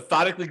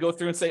methodically go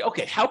through and say,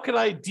 okay, how can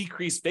I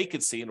decrease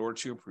vacancy in order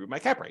to improve my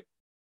cap rate?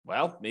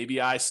 Well,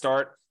 maybe I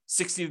start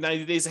 60 to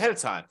 90 days ahead of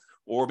time.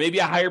 Or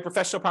maybe I hire a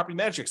professional property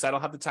manager because I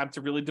don't have the time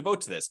to really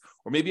devote to this.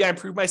 Or maybe I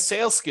improve my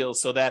sales skills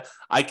so that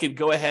I can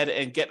go ahead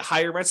and get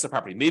higher rents to the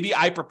property. Maybe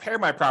I prepare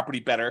my property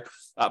better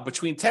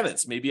between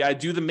tenants. Maybe I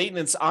do the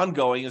maintenance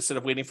ongoing instead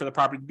of waiting for the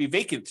property to be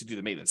vacant to do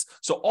the maintenance.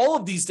 So all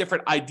of these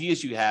different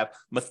ideas you have,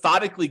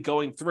 methodically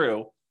going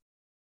through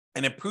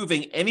and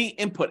improving any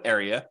input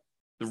area,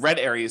 the red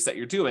areas that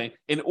you're doing,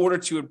 in order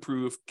to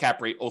improve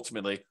cap rate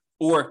ultimately,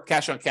 or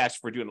cash on cash if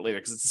we're doing it later,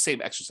 because it's the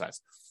same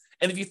exercise.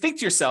 And if you think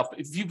to yourself,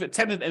 if you've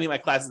attended any of my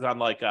classes on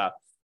like how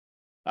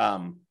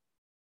to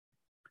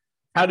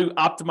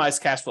optimize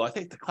cash flow, I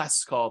think the class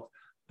is called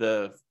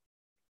the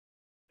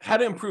How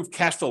to Improve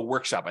Cash Flow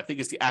Workshop, I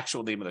think is the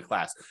actual name of the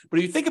class. But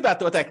if you think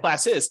about what that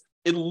class is,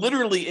 it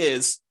literally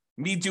is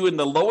me doing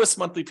the lowest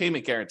monthly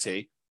payment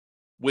guarantee,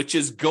 which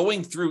is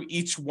going through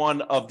each one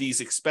of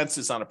these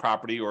expenses on a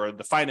property or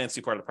the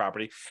financing part of the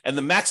property, and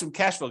the maximum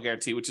cash flow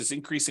guarantee, which is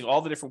increasing all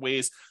the different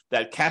ways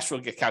that cash flow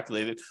get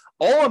calculated.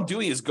 All I'm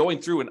doing is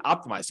going through and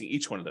optimizing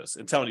each one of those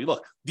and telling you,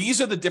 look, these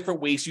are the different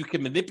ways you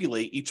can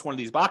manipulate each one of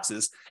these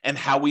boxes and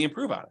how we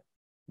improve on it.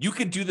 You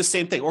could do the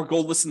same thing or go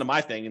listen to my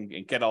thing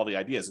and get all the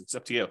ideas. It's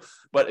up to you.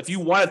 But if you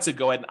wanted to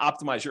go ahead and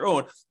optimize your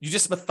own, you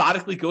just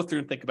methodically go through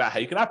and think about how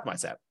you can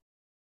optimize that.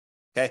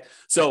 Okay.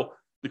 So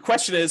the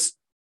question is,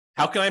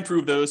 how can I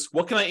improve those?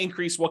 What can I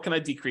increase? What can I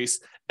decrease?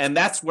 And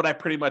that's what I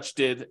pretty much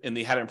did in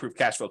the How to Improve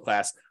Cash Flow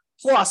class.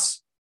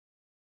 Plus,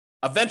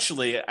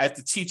 eventually, I have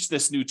to teach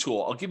this new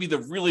tool. I'll give you the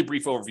really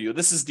brief overview.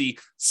 This is the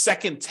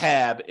second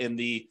tab in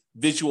the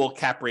visual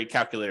cap rate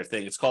calculator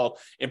thing. It's called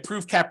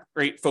Improve Cap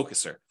Rate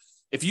Focuser.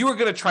 If you are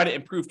going to try to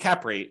improve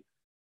cap rate,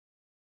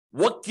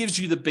 what gives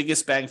you the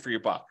biggest bang for your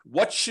buck?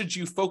 What should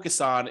you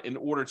focus on in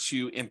order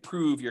to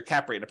improve your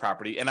cap rate in a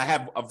property? And I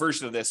have a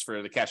version of this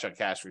for the cash on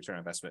cash return on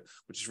investment,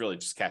 which is really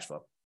just cash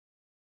flow.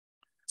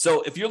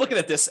 So if you're looking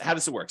at this, how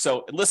does it work?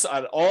 So it lists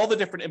on all the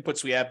different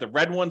inputs we have. The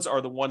red ones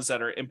are the ones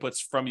that are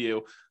inputs from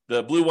you.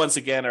 The blue ones,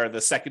 again, are the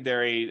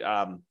secondary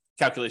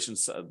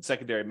calculations,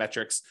 secondary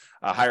metrics,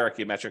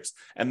 hierarchy of metrics.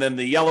 And then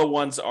the yellow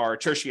ones are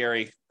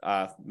tertiary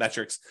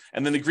metrics.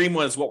 And then the green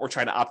one is what we're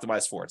trying to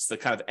optimize for. It's the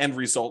kind of end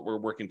result we're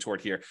working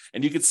toward here.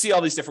 And you can see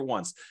all these different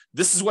ones.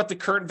 This is what the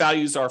current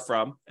values are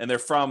from. And they're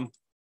from,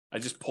 I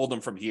just pulled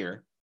them from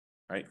here,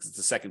 right? Because it's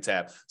the second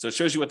tab. So it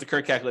shows you what the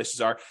current calculations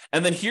are.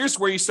 And then here's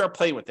where you start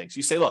playing with things.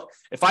 You say, look,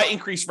 if I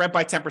increase rent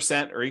by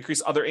 10% or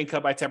increase other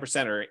income by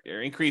 10%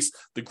 or increase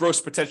the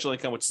gross potential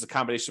income, which is a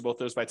combination of both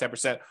those by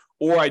 10%,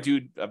 or I do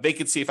a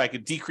vacancy if I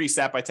could decrease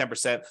that by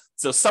 10%.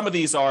 So some of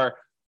these are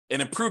an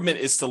improvement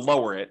is to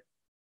lower it,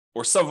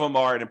 or some of them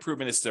are an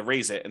improvement is to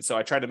raise it. And so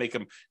I try to make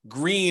them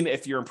green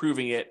if you're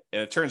improving it,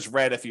 and it turns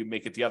red if you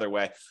make it the other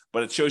way.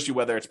 But it shows you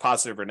whether it's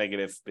positive or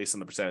negative based on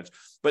the percentage.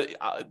 But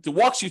it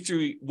walks you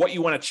through what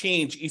you want to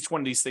change each one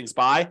of these things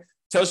by,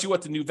 tells you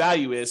what the new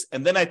value is.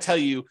 And then I tell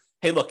you,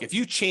 hey, look, if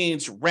you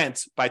change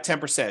rent by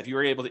 10%, if you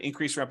were able to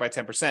increase rent by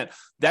 10%,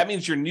 that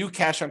means your new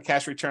cash on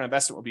cash return on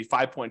investment will be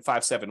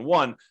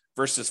 5.571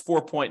 versus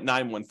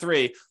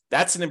 4.913.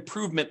 That's an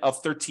improvement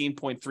of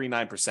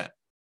 13.39%.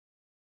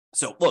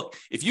 So look,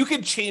 if you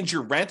can change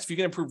your rent, if you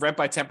can improve rent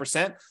by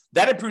 10%,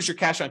 that improves your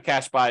cash on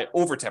cash by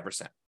over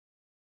 10%.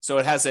 So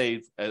it has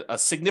a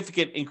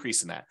significant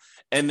increase in that.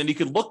 And then you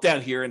can look down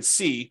here and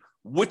see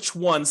which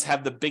ones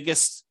have the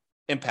biggest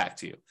impact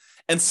to you.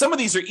 And some of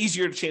these are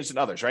easier to change than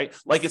others, right?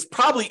 Like it's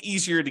probably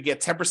easier to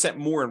get 10%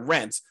 more in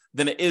rent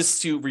than it is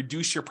to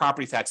reduce your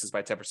property taxes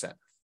by 10%.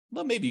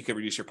 well, maybe you could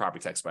reduce your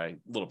property tax by a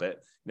little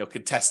bit,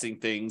 contesting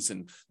things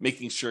and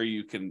making sure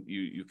you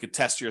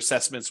contest your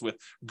assessments with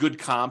good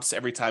comps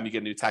every time you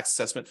get a new tax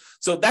assessment.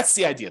 So that's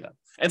the idea, though.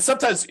 And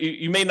sometimes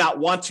you may not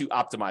want to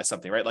optimize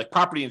something, right? Like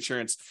property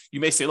insurance, you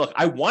may say, look,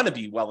 I want to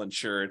be well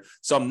insured,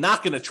 so I'm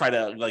not going to try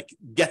to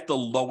get the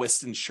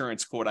lowest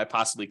insurance quote I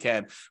possibly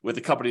can with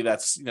a company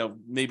that's,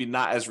 maybe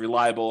not as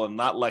reliable and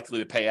not likely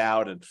to pay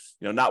out and,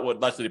 not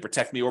likely to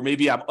protect me, or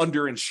maybe I'm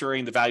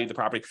underinsuring the value of the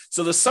property.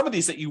 So there's some of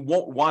these that you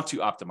won't want to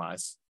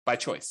optimize by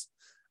choice.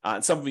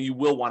 And some of them you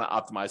will want to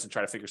optimize and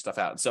try to figure stuff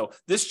out. And so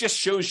this just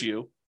shows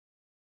you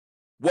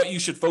what you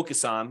should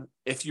focus on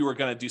if you are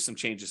going to do some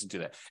changes into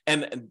that.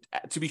 And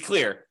to be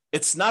clear,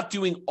 it's not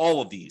doing all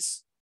of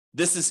these.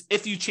 This is,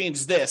 if you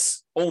change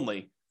this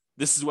only,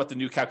 this is what the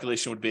new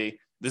calculation would be.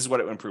 This is what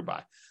it would improve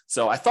by.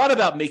 So I thought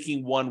about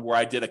making one where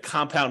I did a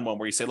compound one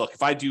where you say, look,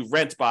 if I do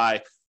rent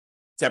by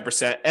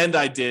 10% and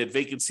I did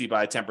vacancy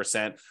by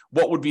 10%,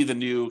 what would be the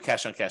new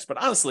cash on cash? But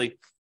honestly,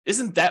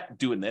 isn't that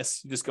doing this?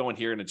 You just go in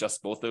here and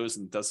adjust both those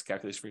and it does the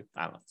calculation for you.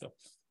 I don't know.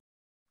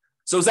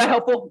 So is that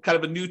helpful? Kind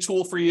of a new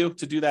tool for you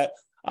to do that?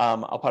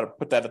 I'll probably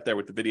put that up there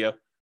with the video.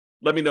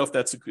 Let me know if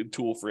that's a good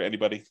tool for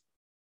anybody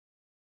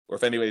or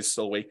if anybody's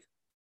still awake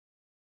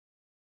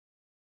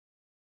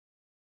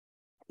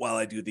while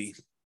I do the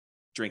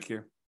drink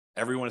here.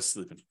 Everyone is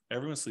sleeping.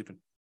 Everyone's sleeping.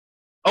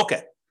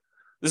 Okay.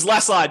 This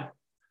last slide.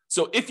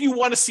 So if you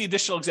want to see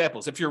additional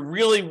examples, if you're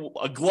really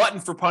a glutton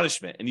for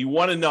punishment and you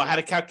want to know how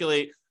to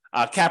calculate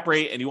cap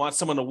rate and you want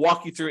someone to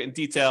walk you through it in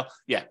detail,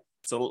 yeah.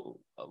 So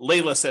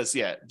Layla says,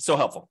 yeah, so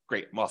helpful.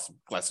 Great. Awesome.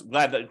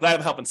 Glad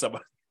I'm helping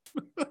somebody.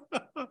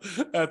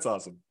 That's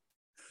awesome.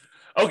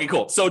 Okay,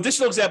 cool. So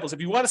additional examples. If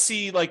you want to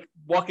see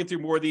walking through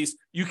more of these,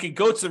 you can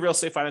go to the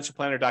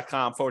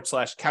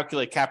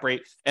realestateFinancialPlanner.com/calculate cap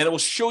rate, and it will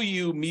show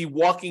you me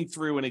walking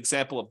through an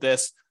example of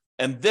this.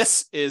 And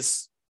this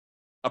is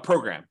a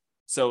program.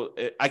 So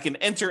I can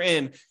enter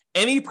in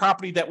any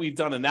property that we've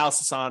done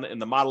analysis on in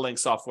the modeling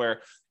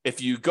software. If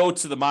you go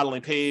to the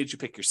modeling page, you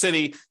pick your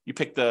city, you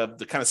pick the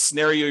kind of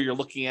scenario you're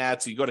looking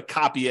at. So you go to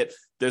copy it.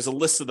 There's a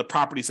list of the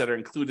properties that are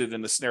included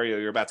in the scenario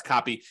you're about to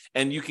copy.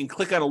 And you can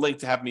click on a link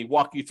to have me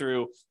walk you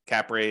through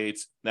cap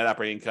rates, net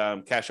operating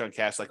income, cash on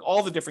cash,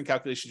 all the different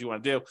calculations you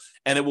want to do.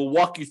 And it will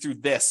walk you through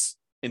this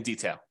in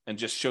detail and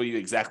just show you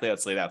exactly how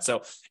it's laid out.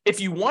 So if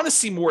you want to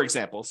see more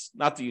examples,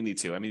 not that you need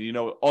to,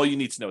 all you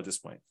need to know at this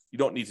point, you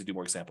don't need to do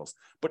more examples.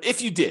 But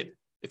if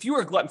you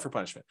were a glutton for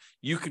punishment,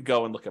 you could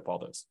go and look up all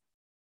those.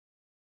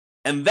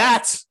 And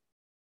that,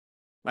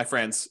 my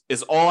friends,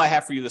 is all I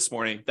have for you this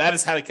morning. That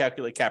is how to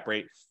calculate cap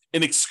rate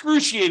in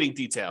excruciating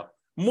detail,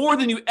 more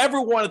than you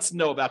ever wanted to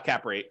know about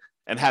cap rate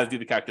and how to do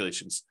the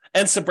calculations,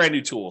 and some brand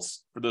new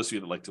tools for those of you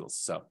that like tools.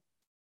 So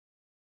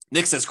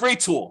Nick says,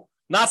 great tool.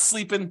 Not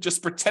sleeping,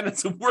 just pretending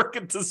to work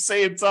at the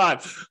same time.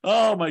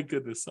 Oh, my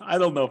goodness. I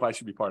don't know if I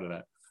should be part of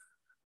that.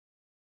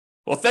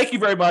 Well, thank you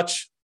very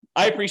much.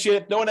 I appreciate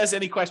it. No one has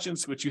any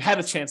questions, which you had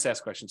a chance to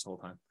ask questions the whole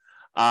time.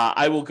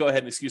 I will go ahead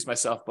and excuse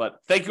myself, but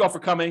thank you all for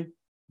coming.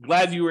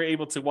 Glad you were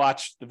able to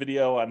watch the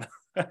video on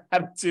how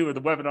to do, or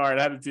the webinar on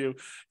how to do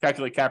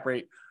calculate cap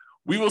rate.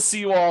 We will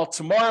see you all.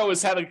 Tomorrow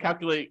is how to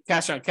calculate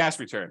cash on cash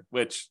return,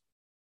 which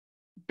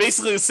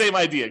basically the same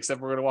idea, except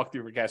we're going to walk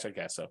through for cash on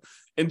cash. So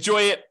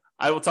enjoy it.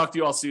 I will talk to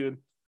you all soon.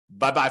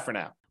 Bye-bye for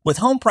now. With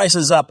home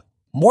prices up,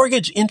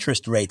 mortgage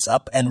interest rates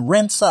up, and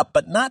rents up,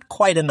 but not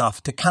quite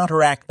enough to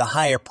counteract the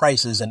higher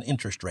prices and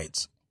interest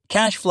rates.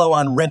 Cash flow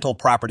on rental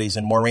properties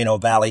in Moreno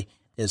Valley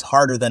is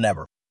harder than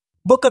ever.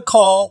 Book a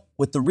call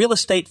with the Real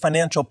Estate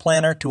Financial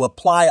Planner to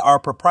apply our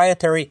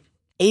proprietary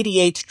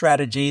 88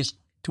 strategies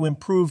to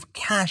improve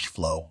cash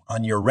flow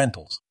on your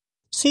rentals.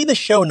 See the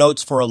show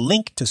notes for a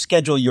link to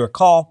schedule your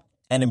call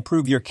and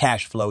improve your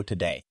cash flow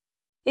today.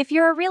 If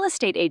you're a real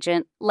estate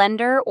agent,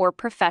 lender, or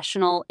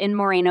professional in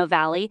Moreno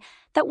Valley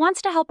that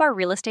wants to help our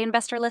real estate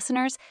investor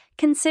listeners,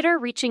 consider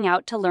reaching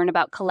out to learn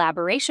about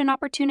collaboration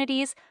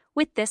opportunities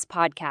with this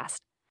podcast.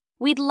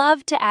 We'd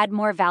love to add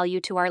more value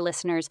to our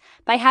listeners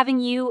by having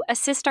you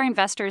assist our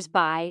investors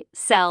buy,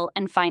 sell,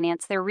 and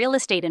finance their real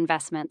estate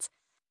investments.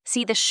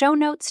 See the show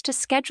notes to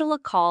schedule a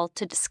call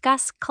to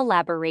discuss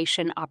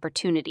collaboration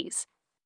opportunities.